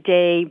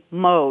everyday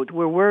mode.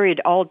 We're worried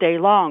all day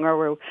long,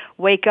 or we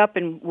wake up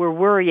and we're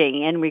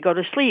worrying, and we go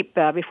to sleep.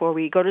 Before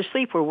we go to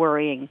sleep, we're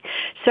worrying.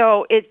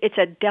 So it's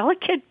a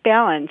delicate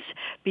balance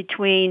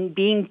between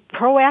being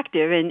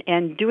proactive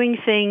and doing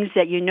things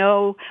that you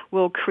know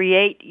will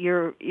create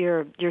your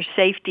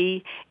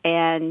safety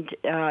and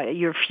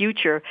your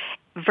future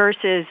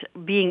versus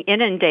being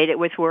inundated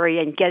with worry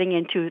and getting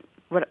into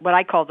what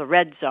I call the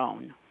red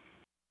zone.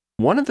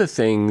 One of the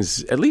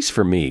things, at least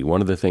for me,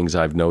 one of the things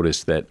I've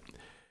noticed that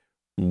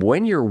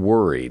When you're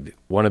worried,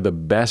 one of the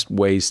best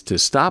ways to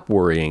stop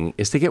worrying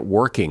is to get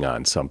working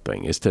on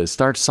something, is to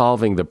start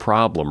solving the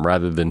problem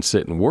rather than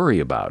sit and worry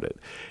about it.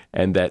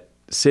 And that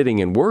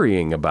sitting and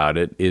worrying about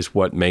it is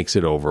what makes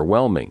it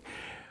overwhelming.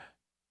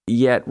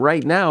 Yet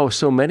right now,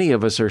 so many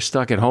of us are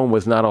stuck at home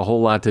with not a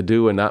whole lot to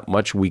do and not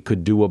much we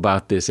could do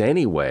about this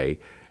anyway,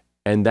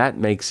 and that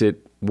makes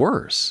it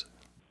worse.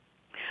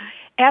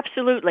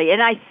 Absolutely.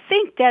 And I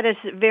think that is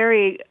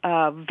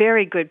a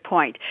very good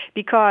point,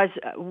 because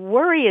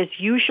worry is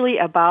usually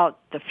about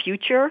the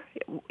future.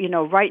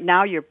 Right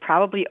now you're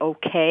probably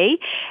okay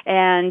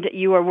and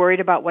you are worried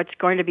about what's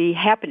going to be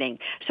happening.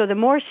 So the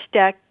more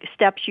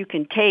steps you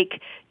can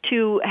take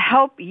to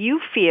help you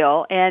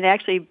feel and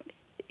actually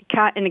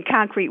in a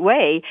concrete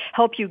way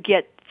help you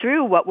get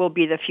through what will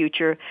be the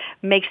future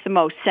makes the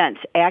most sense.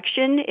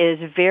 Action is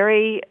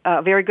very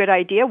good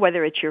idea,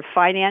 whether it's your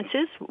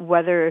finances,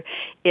 whether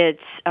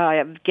it's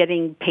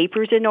getting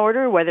papers in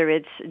order, whether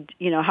it's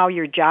how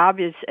your job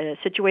is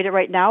situated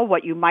right now,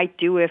 what you might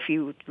do if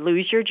you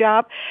lose your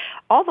job.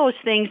 All those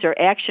things are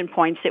action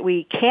points that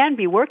we can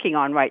be working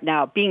on right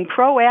now. Being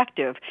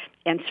proactive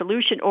and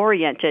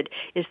solution-oriented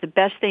is the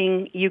best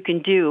thing you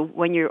can do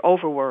when you're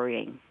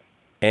over-worrying.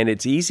 And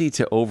it's easy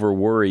to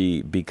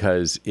over-worry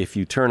because if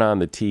you turn on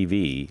the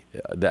TV,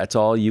 that's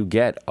all you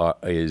get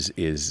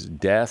is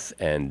death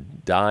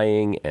and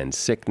dying and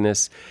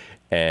sickness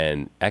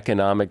and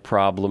economic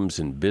problems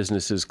and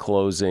businesses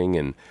closing,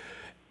 and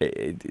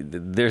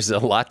there's a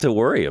lot to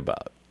worry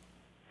about.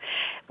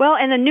 Well,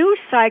 and the news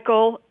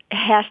cycle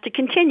has to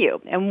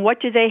continue. And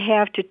what do they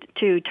have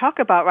to talk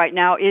about right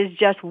now is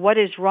just what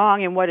is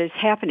wrong and what is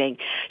happening.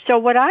 So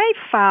what I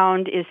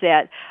found is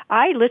that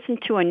I listen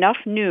to enough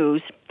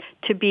news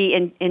to be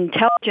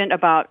intelligent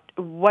about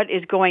what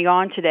is going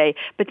on today.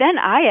 But then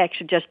I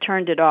actually just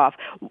turned it off.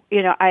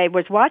 I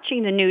was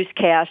watching the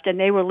newscast and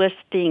they were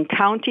listing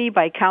county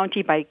by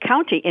county by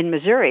county in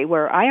Missouri,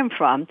 where I am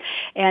from,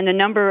 and the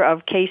number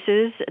of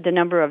cases, the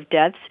number of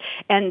deaths.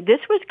 And this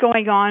was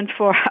going on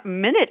for a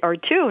minute or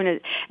two. And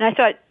I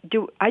thought,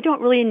 I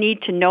don't really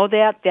need to know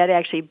that. That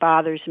actually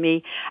bothers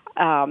me.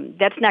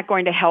 That's not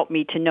going to help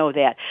me to know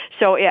that.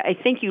 So I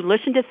think you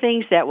listen to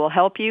things that will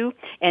help you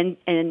and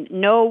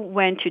know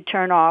when to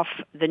turn off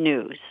the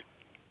news.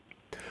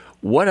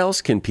 What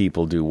else can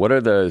people do? What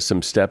are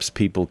some steps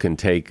people can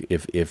take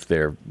if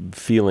they're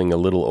feeling a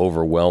little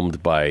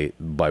overwhelmed by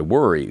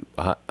worry?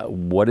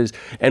 What is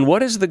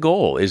the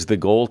goal? Is the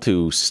goal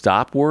to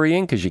stop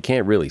worrying? Because you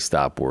can't really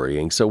stop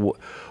worrying. So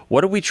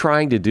what are we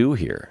trying to do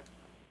here?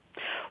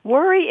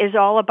 Worry is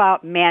all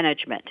about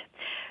management.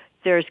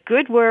 There's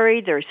good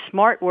worry, there's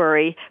smart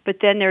worry, but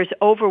then there's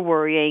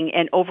over-worrying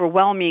and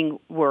overwhelming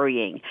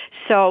worrying.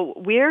 So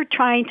we're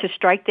trying to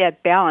strike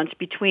that balance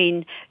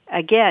between,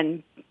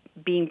 again,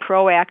 being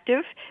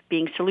proactive,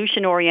 being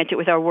solution-oriented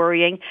with our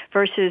worrying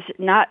versus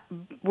not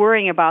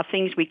worrying about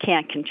things we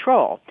can't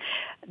control.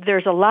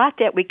 There's a lot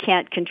that we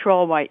can't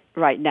control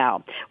right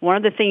now. One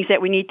of the things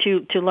that we need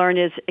to learn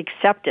is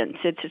acceptance.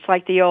 It's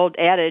like the old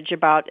adage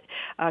about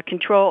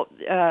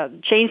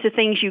change the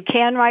things you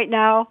can right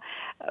now,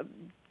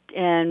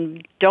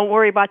 and don't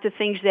worry about the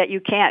things that you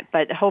can't,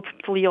 but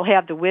hopefully you'll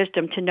have the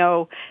wisdom to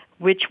know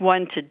which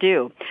one to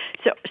do.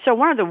 So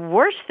one of the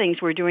worst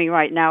things we're doing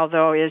right now,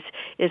 though,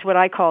 is what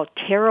I call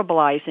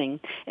terribilizing,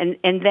 and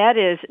that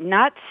is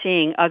not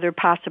seeing other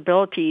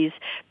possibilities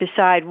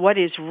beside what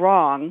is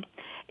wrong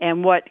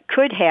and what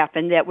could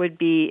happen that would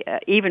be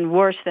even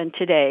worse than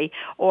today,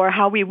 or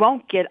how we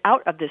won't get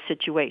out of this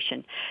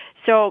situation.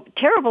 So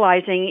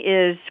terribilizing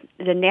is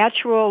the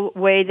natural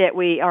way that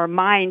our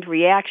mind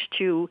reacts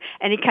to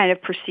any kind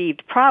of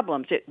perceived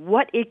problems.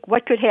 What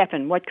could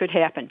happen? What could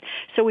happen?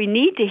 So we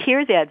need to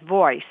hear that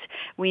voice.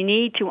 We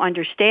need to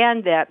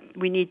understand that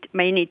we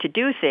may need to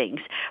do things.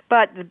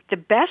 But the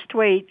best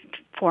way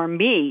for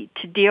me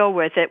to deal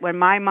with it when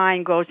my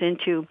mind goes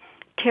into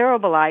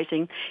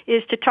terribilizing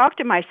is to talk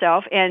to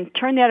myself and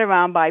turn that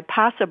around by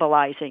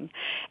possibilizing.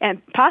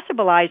 And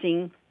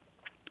possibilizing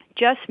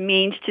just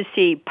means to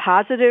see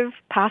positive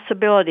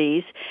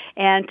possibilities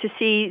and to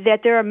see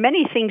that there are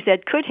many things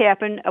that could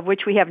happen of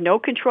which we have no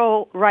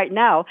control right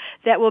now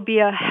that will be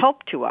a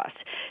help to us.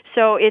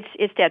 So it's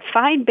that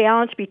fine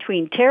balance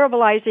between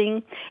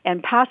terribilizing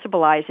and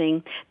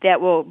possibilizing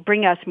that will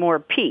bring us more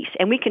peace.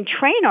 And we can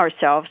train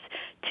ourselves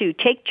to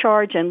take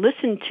charge and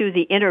listen to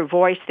the inner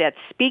voice that's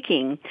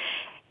speaking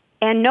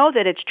and know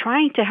that it's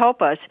trying to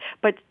help us,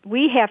 but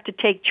we have to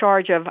take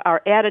charge of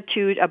our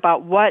attitude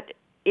about what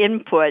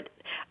input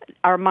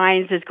our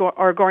minds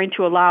are going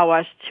to allow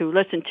us to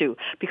listen to,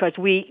 because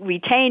we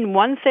retain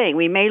one thing.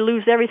 We may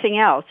lose everything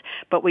else,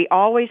 but we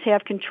always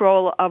have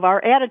control of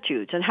our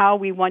attitudes and how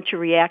we want to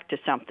react to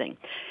something.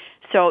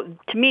 So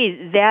to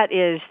me, that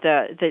is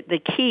the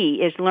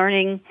key, is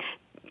learning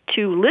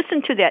to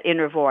listen to that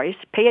inner voice,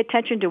 pay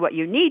attention to what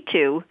you need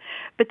to,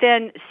 but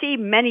then see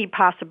many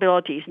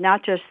possibilities,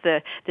 not just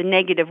the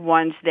negative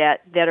ones that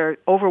are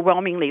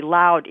overwhelmingly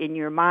loud in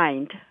your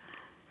mind.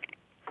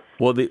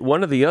 Well,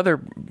 one of the other,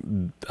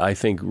 I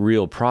think,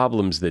 real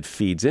problems that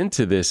feeds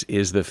into this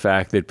is the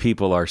fact that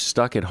people are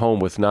stuck at home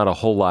with not a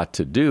whole lot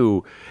to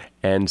do.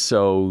 And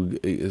so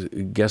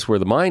guess where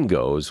the mind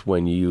goes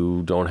when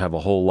you don't have a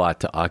whole lot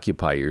to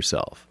occupy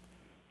yourself?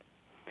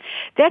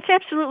 That's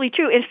absolutely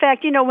true. In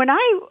fact, when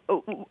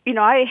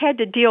I had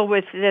to deal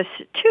with this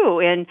too,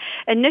 and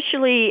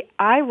initially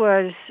I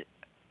was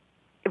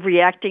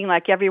reacting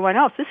like everyone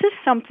else. This is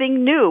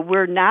something new.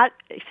 We're not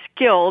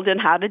skilled in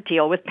how to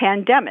deal with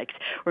pandemics.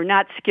 We're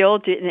not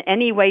skilled in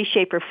any way,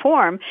 shape, or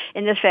form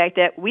in the fact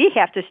that we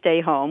have to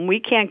stay home. We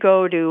can't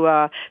go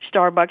to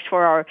Starbucks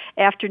for our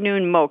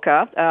afternoon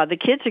mocha. The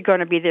kids are going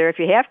to be there, if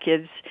you have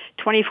kids,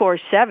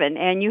 24/7,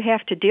 and you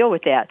have to deal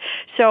with that.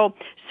 So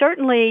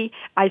certainly,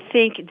 I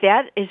think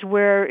that is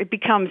where it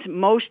becomes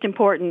most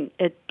important,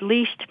 at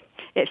least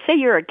say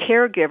you're a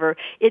caregiver,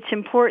 it's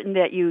important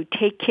that you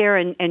take care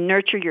and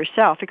nurture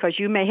yourself, because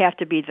you may have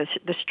to be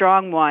the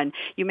strong one.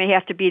 You may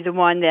have to be the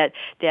one that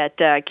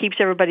keeps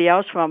everybody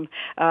else from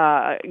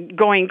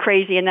going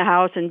crazy in the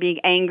house and being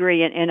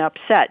angry and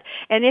upset.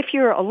 And if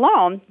you're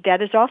alone,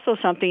 that is also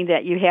something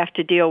that you have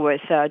to deal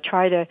with.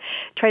 Try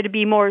to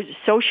be more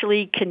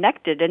socially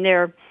connected, and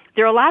there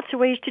are lots of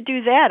ways to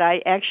do that.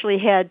 I actually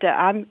had,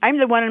 I'm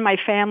the one in my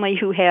family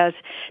who has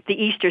the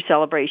Easter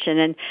celebration,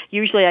 and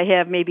usually I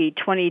have maybe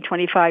 20,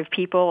 25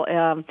 people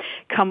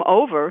come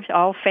over,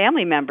 all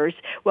family members.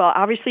 Well,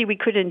 obviously we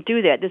couldn't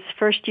do that. This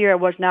first year I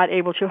was not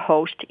able to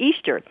host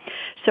Easter.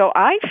 So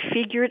I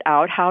figured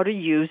out how to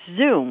use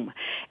Zoom.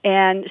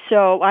 And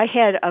so I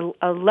had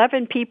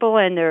 11 people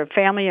and their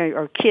family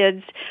or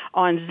kids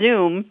on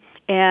Zoom.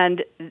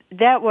 And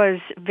that was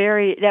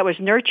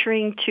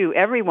nurturing to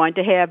everyone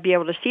to be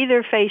able to see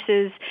their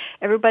faces.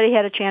 Everybody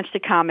had a chance to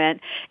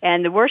comment.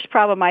 And the worst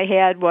problem I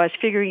had was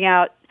figuring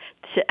out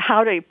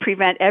how to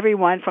prevent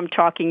everyone from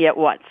talking at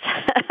once.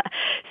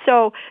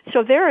 So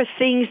there are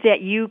things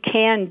that you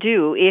can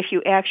do if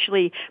you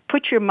actually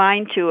put your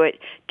mind to it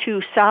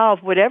to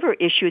solve whatever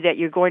issue that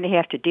you're going to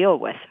have to deal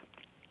with.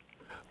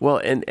 Well,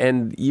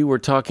 and you were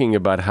talking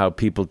about how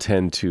people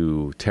tend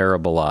to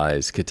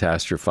terribilize,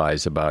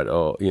 catastrophize about,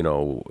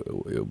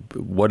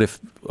 what if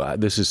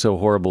this is so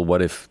horrible,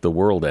 what if the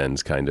world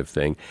ends kind of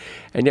thing.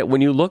 And yet when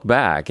you look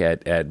back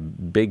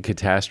at big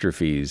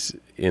catastrophes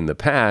in the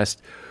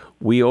past,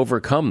 we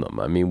overcome them.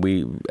 I mean,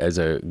 we, as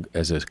a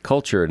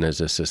culture and as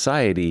a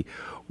society,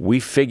 we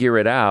figure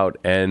it out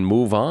and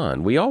move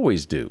on. We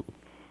always do.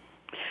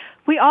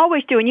 We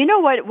always do. And you know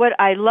what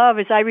I love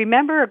is I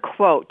remember a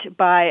quote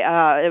by,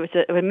 it was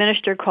a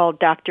minister called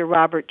Dr.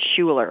 Robert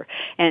Schuller.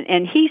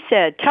 And he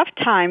said, "Tough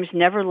times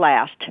never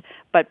last,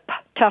 but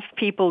tough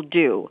people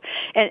do."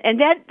 And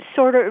that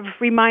sort of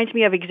reminds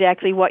me of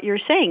exactly what you're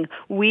saying.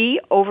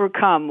 We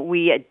overcome.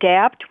 We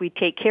adapt. We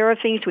take care of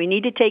things we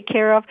need to take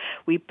care of.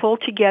 We pull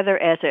together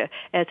as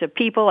a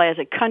people, as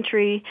a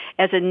country,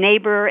 as a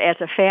neighbor, as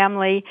a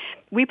family.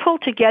 We pull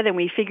together and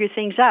we figure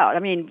things out. I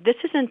mean, this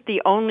isn't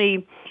the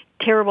only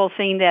terrible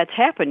thing that's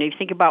happened. If you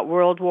think about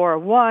World War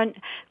I,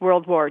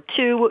 World War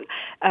II, with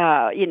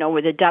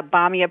the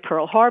bombing of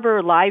Pearl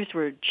Harbor, lives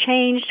were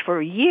changed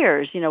for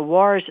years.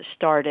 Wars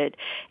started.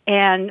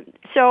 And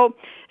so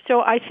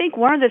I think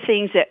one of the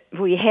things that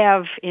we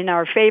have in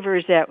our favor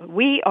is that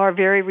we are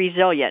very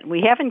resilient.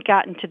 We haven't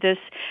gotten to this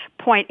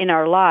point in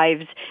our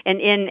lives and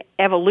in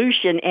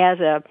evolution as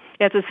a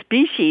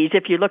species,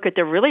 if you look at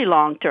the really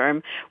long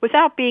term,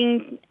 without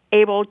being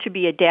able to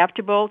be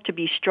adaptable, to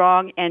be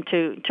strong, and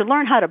to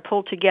learn how to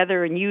pull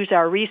together and use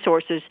our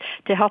resources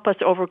to help us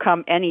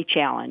overcome any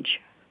challenge.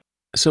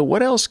 So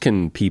what else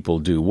can people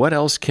do? What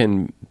else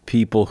can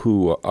people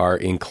who are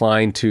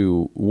inclined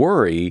to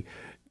worry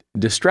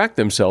distract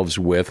themselves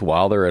with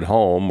while they're at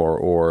home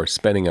or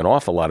spending an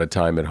awful lot of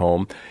time at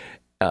home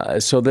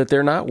so that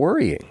they're not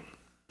worrying?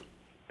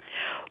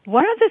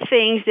 One of the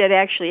things that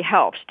actually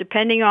helps,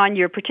 depending on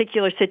your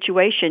particular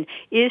situation,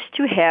 is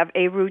to have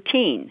a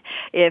routine.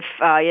 If,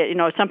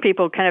 some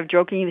people kind of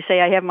jokingly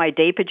say, I have my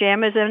day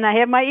pajamas and I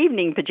have my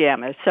evening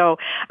pajamas. So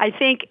I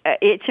think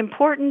it's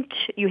important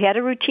you had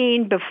a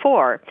routine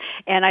before.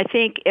 And I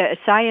think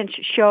science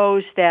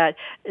shows that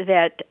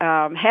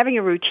having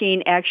a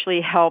routine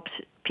actually helps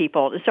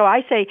people. So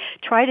I say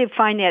try to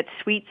find that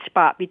sweet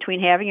spot between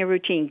having a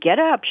routine. Get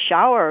up,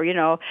 shower,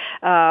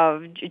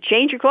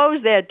 change your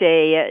clothes that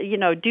day,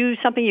 do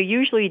something you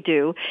usually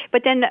do.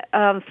 But then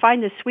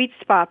find the sweet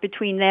spot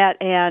between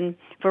that and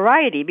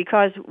variety,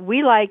 because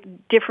we like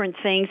different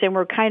things and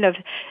we're kind of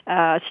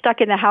stuck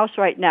in the house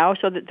right now.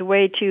 So that the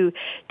way to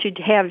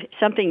have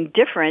something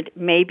different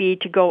may be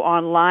to go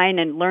online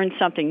and learn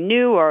something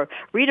new or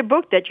read a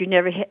book that you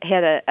never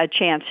had a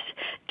chance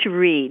to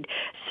read.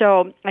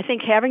 So I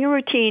think having a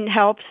routine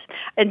helps,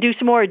 and do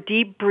some more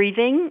deep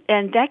breathing,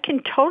 and that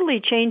can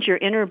totally change your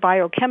inner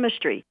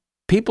biochemistry.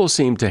 People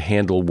seem to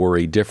handle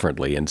worry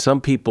differently, and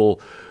some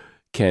people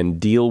can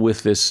deal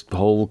with this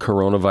whole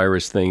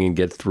coronavirus thing and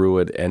get through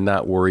it and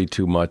not worry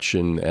too much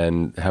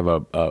and have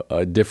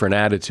a different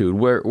attitude,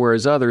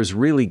 whereas others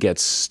really get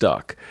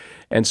stuck.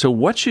 And so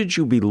what should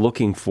you be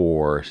looking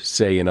for,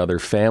 say, in other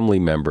family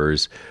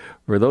members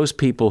for those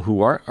people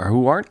who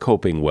aren't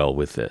coping well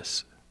with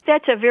this?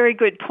 That's a very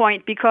good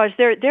point, because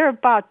there are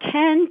about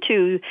 10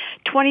 to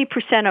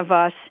 20% of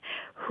us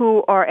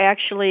who are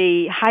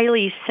actually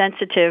highly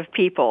sensitive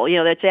people.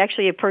 That's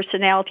actually a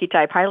personality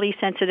type, highly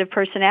sensitive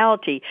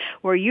personality,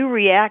 where you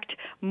react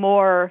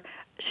more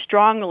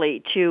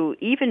strongly to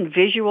even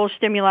visual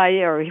stimuli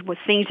or with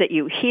things that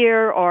you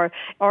hear or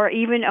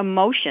even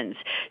emotions.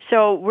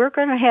 So we're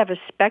going to have a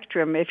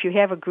spectrum. If you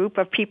have a group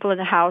of people in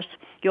the house,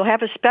 you'll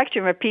have a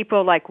spectrum of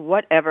people like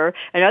whatever,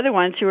 and other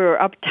ones who are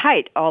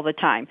uptight all the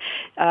time.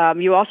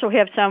 You also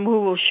have some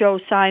who will show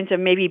signs of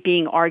maybe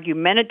being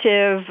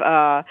argumentative,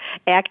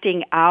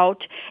 acting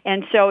out,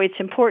 and so it's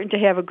important to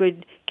have a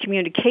good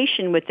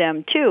communication with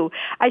them too.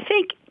 I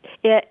think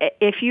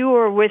if you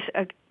are with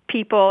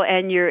people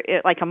and you're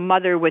like a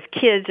mother with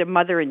kids, a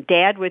mother and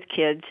dad with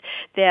kids,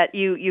 that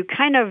you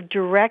kind of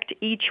direct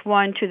each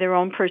one to their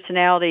own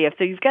personality. If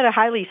you've got a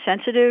highly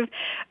sensitive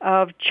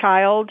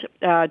child,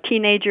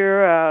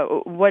 teenager,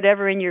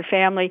 whatever in your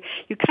family,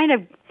 you kind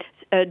of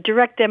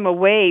direct them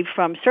away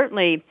from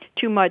certainly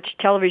too much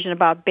television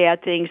about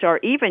bad things or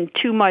even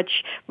too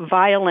much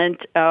violent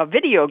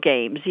video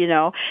games,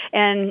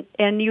 and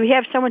you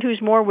have someone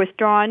who's more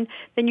withdrawn,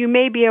 then you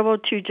may be able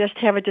to just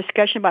have a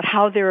discussion about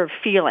how they're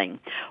feeling.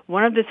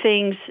 One of the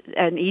things,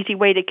 an easy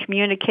way to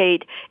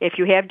communicate if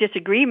you have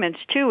disagreements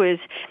too,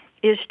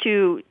 is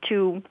to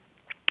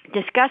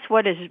discuss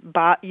what is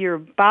you're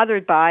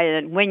bothered by,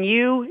 and when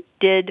you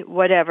did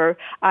whatever,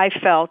 I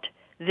felt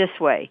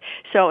this way.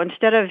 So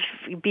instead of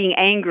being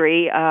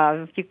angry,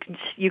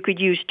 you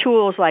could use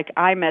tools like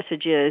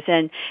iMessages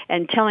and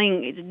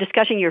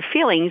discussing your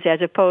feelings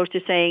as opposed to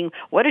saying,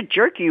 what a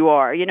jerk you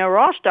are. We're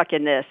all stuck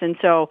in this. And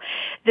so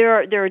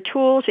there are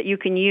tools that you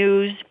can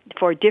use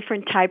for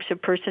different types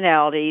of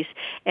personalities.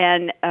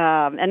 And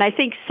I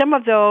think some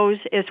of those,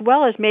 as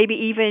well as maybe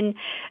even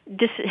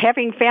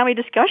having family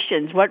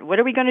discussions. What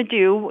are we going to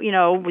do?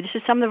 This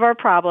is some of our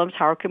problems.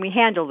 How can we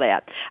handle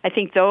that? I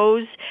think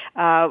those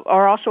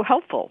are also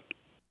helpful.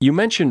 You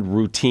mentioned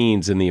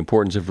routines and the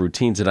importance of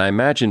routines, and I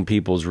imagine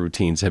people's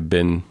routines have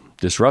been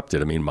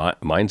disrupted. I mean,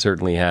 mine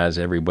certainly has.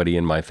 Everybody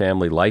in my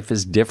family, life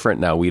is different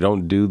now. We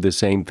don't do the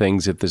same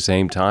things at the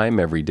same time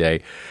every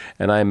day,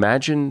 and I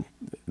imagine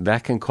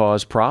that can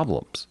cause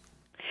problems.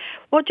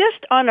 Well,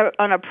 just on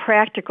a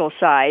practical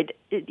side,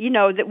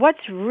 that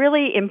what's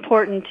really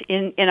important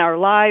in our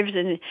lives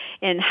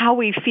and how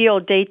we feel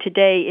day to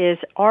day is,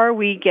 are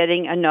we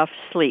getting enough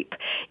sleep?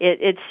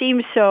 It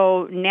seems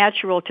so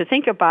natural to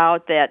think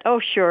about that,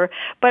 oh, sure,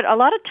 but a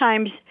lot of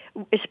times,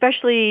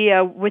 especially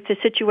with the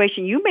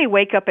situation, you may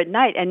wake up at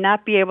night and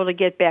not be able to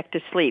get back to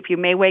sleep. You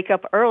may wake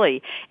up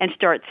early and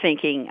start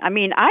thinking. I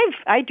mean,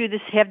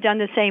 have done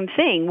the same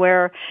thing,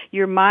 where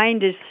your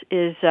mind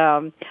is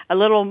a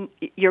little,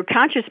 your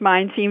conscious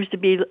mind seems to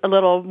be a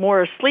little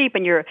more asleep,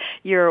 and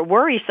your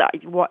worry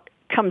side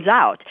comes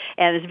out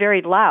and is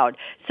very loud.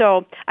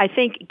 So I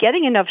think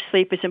getting enough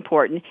sleep is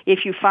important.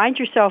 If you find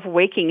yourself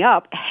waking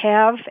up,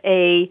 have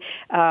a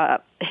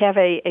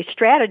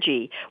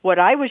strategy. What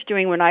I was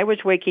doing when I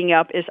was waking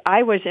up is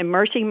I was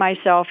immersing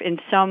myself in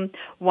some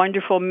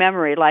wonderful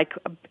memory, like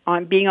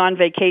being on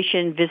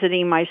vacation,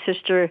 visiting my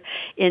sister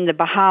in the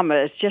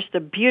Bahamas, just the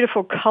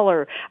beautiful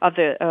color of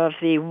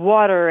the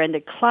water and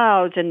the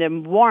clouds and the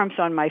warmth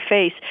on my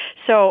face.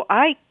 So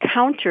I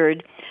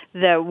countered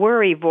the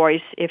worry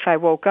voice if I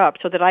woke up,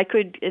 so that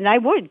I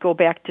would go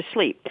back to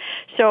sleep.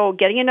 So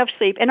getting enough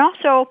sleep, and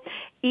also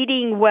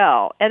eating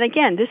well. And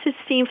again,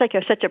 seems like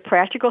such a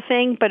practical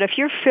thing, but if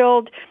you're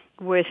filled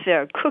with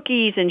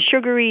cookies and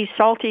sugary,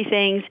 salty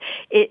things,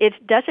 it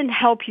doesn't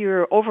help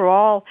your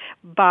overall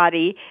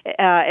body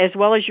as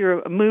well as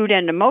your mood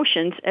and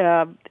emotions.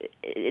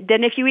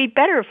 Then if you eat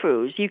better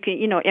foods, you can,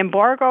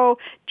 embargo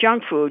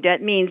junk food.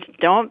 That means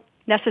don't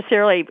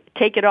necessarily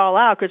take it all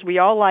out, because we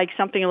all like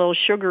something a little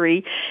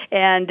sugary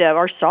and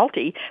or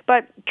salty,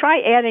 but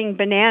try adding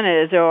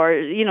bananas or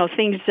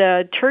things,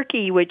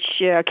 turkey, which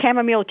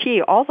chamomile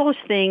tea, all those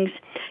things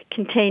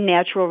contain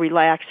natural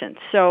relaxants.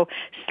 So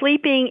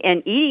sleeping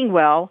and eating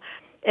well.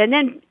 And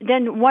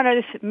then one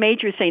other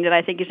major thing that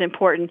I think is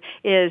important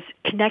is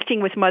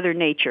connecting with Mother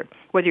Nature.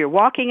 Whether you're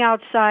walking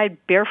outside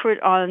barefoot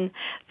on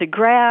the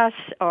grass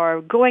or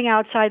going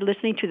outside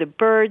listening to the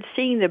birds,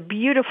 seeing the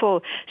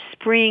beautiful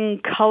spring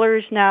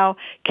colors now,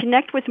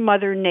 connect with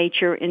Mother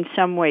Nature in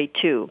some way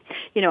too.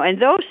 And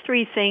those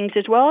three things,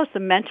 as well as the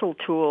mental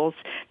tools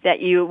that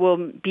you will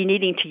be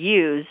needing to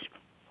use,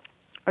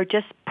 are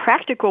just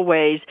practical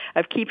ways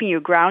of keeping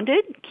you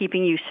grounded,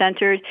 keeping you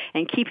centered,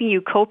 and keeping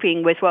you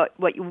coping with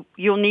what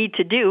you'll need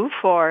to do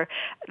for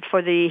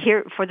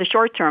the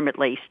short term at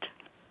least.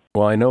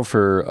 Well, I know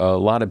for a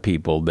lot of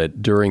people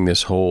that during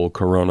this whole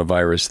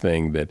coronavirus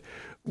thing that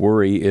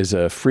worry is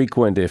a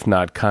frequent, if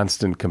not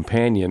constant,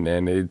 companion,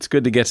 and it's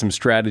good to get some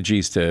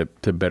strategies to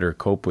better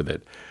cope with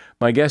it.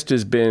 My guest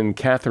has been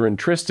Catherine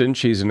Tristan.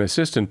 She's an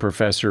assistant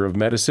professor of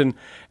medicine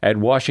at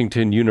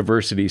Washington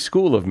University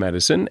School of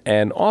Medicine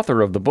and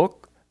author of the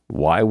book,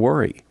 Why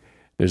Worry?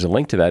 There's a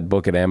link to that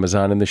book at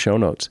Amazon in the show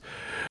notes.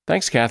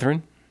 Thanks,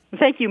 Catherine.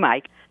 Thank you,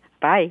 Mike.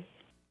 Bye.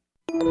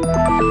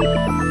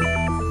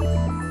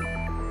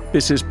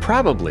 This is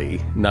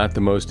probably not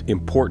the most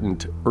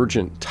important,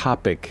 urgent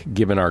topic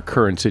given our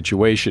current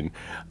situation,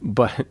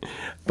 but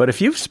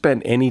if you've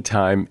spent any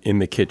time in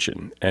the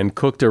kitchen and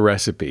cooked a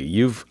recipe,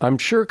 you've, I'm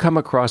sure, come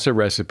across a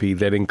recipe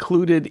that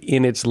included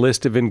in its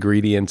list of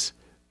ingredients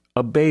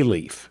a bay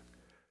leaf.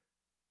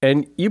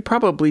 And you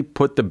probably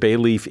put the bay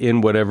leaf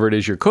in whatever it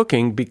is you're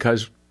cooking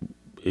because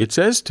it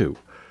says to.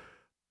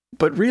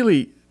 But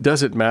really,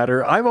 does it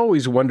matter? I've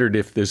always wondered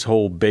if this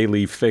whole bay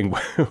leaf thing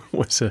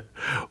was a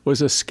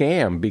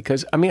scam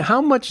because, I mean,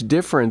 how much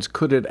difference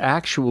could it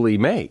actually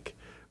make?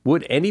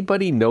 Would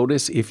anybody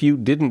notice if you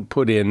didn't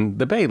put in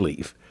the bay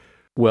leaf?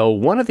 Well,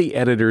 one of the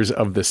editors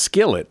of The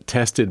Skillet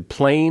tested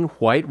plain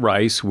white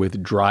rice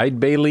with dried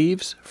bay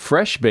leaves,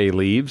 fresh bay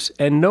leaves,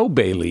 and no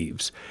bay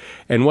leaves.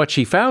 And what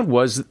she found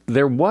was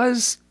there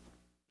was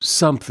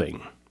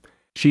something.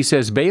 She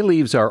says bay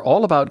leaves are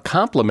all about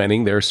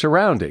complementing their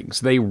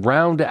surroundings. They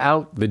round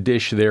out the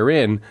dish they're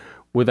in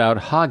without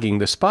hogging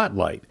the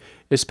spotlight,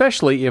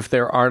 especially if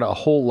there aren't a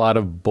whole lot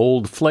of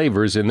bold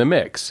flavors in the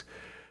mix.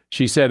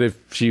 She said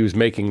if she was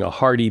making a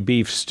hearty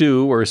beef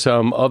stew or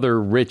some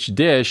other rich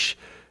dish,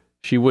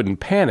 she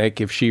wouldn't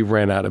panic if she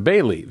ran out of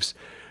bay leaves.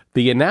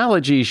 The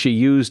analogy she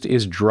used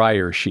is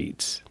dryer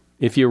sheets.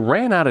 If you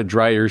ran out of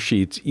dryer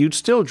sheets, you'd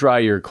still dry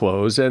your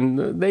clothes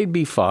and they'd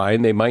be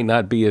fine. They might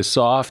not be as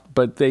soft,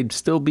 but they'd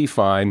still be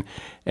fine,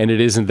 and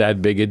it isn't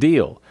that big a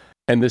deal.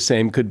 And the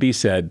same could be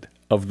said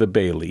of the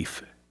bay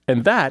leaf.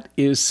 And that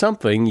is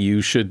something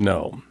you should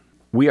know.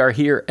 We are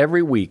here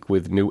every week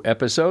with new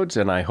episodes,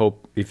 and I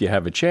hope if you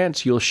have a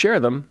chance, you'll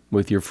share them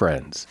with your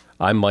friends.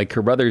 I'm Mike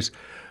Carruthers.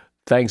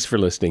 Thanks for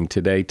listening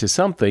today to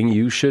Something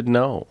You Should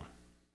Know.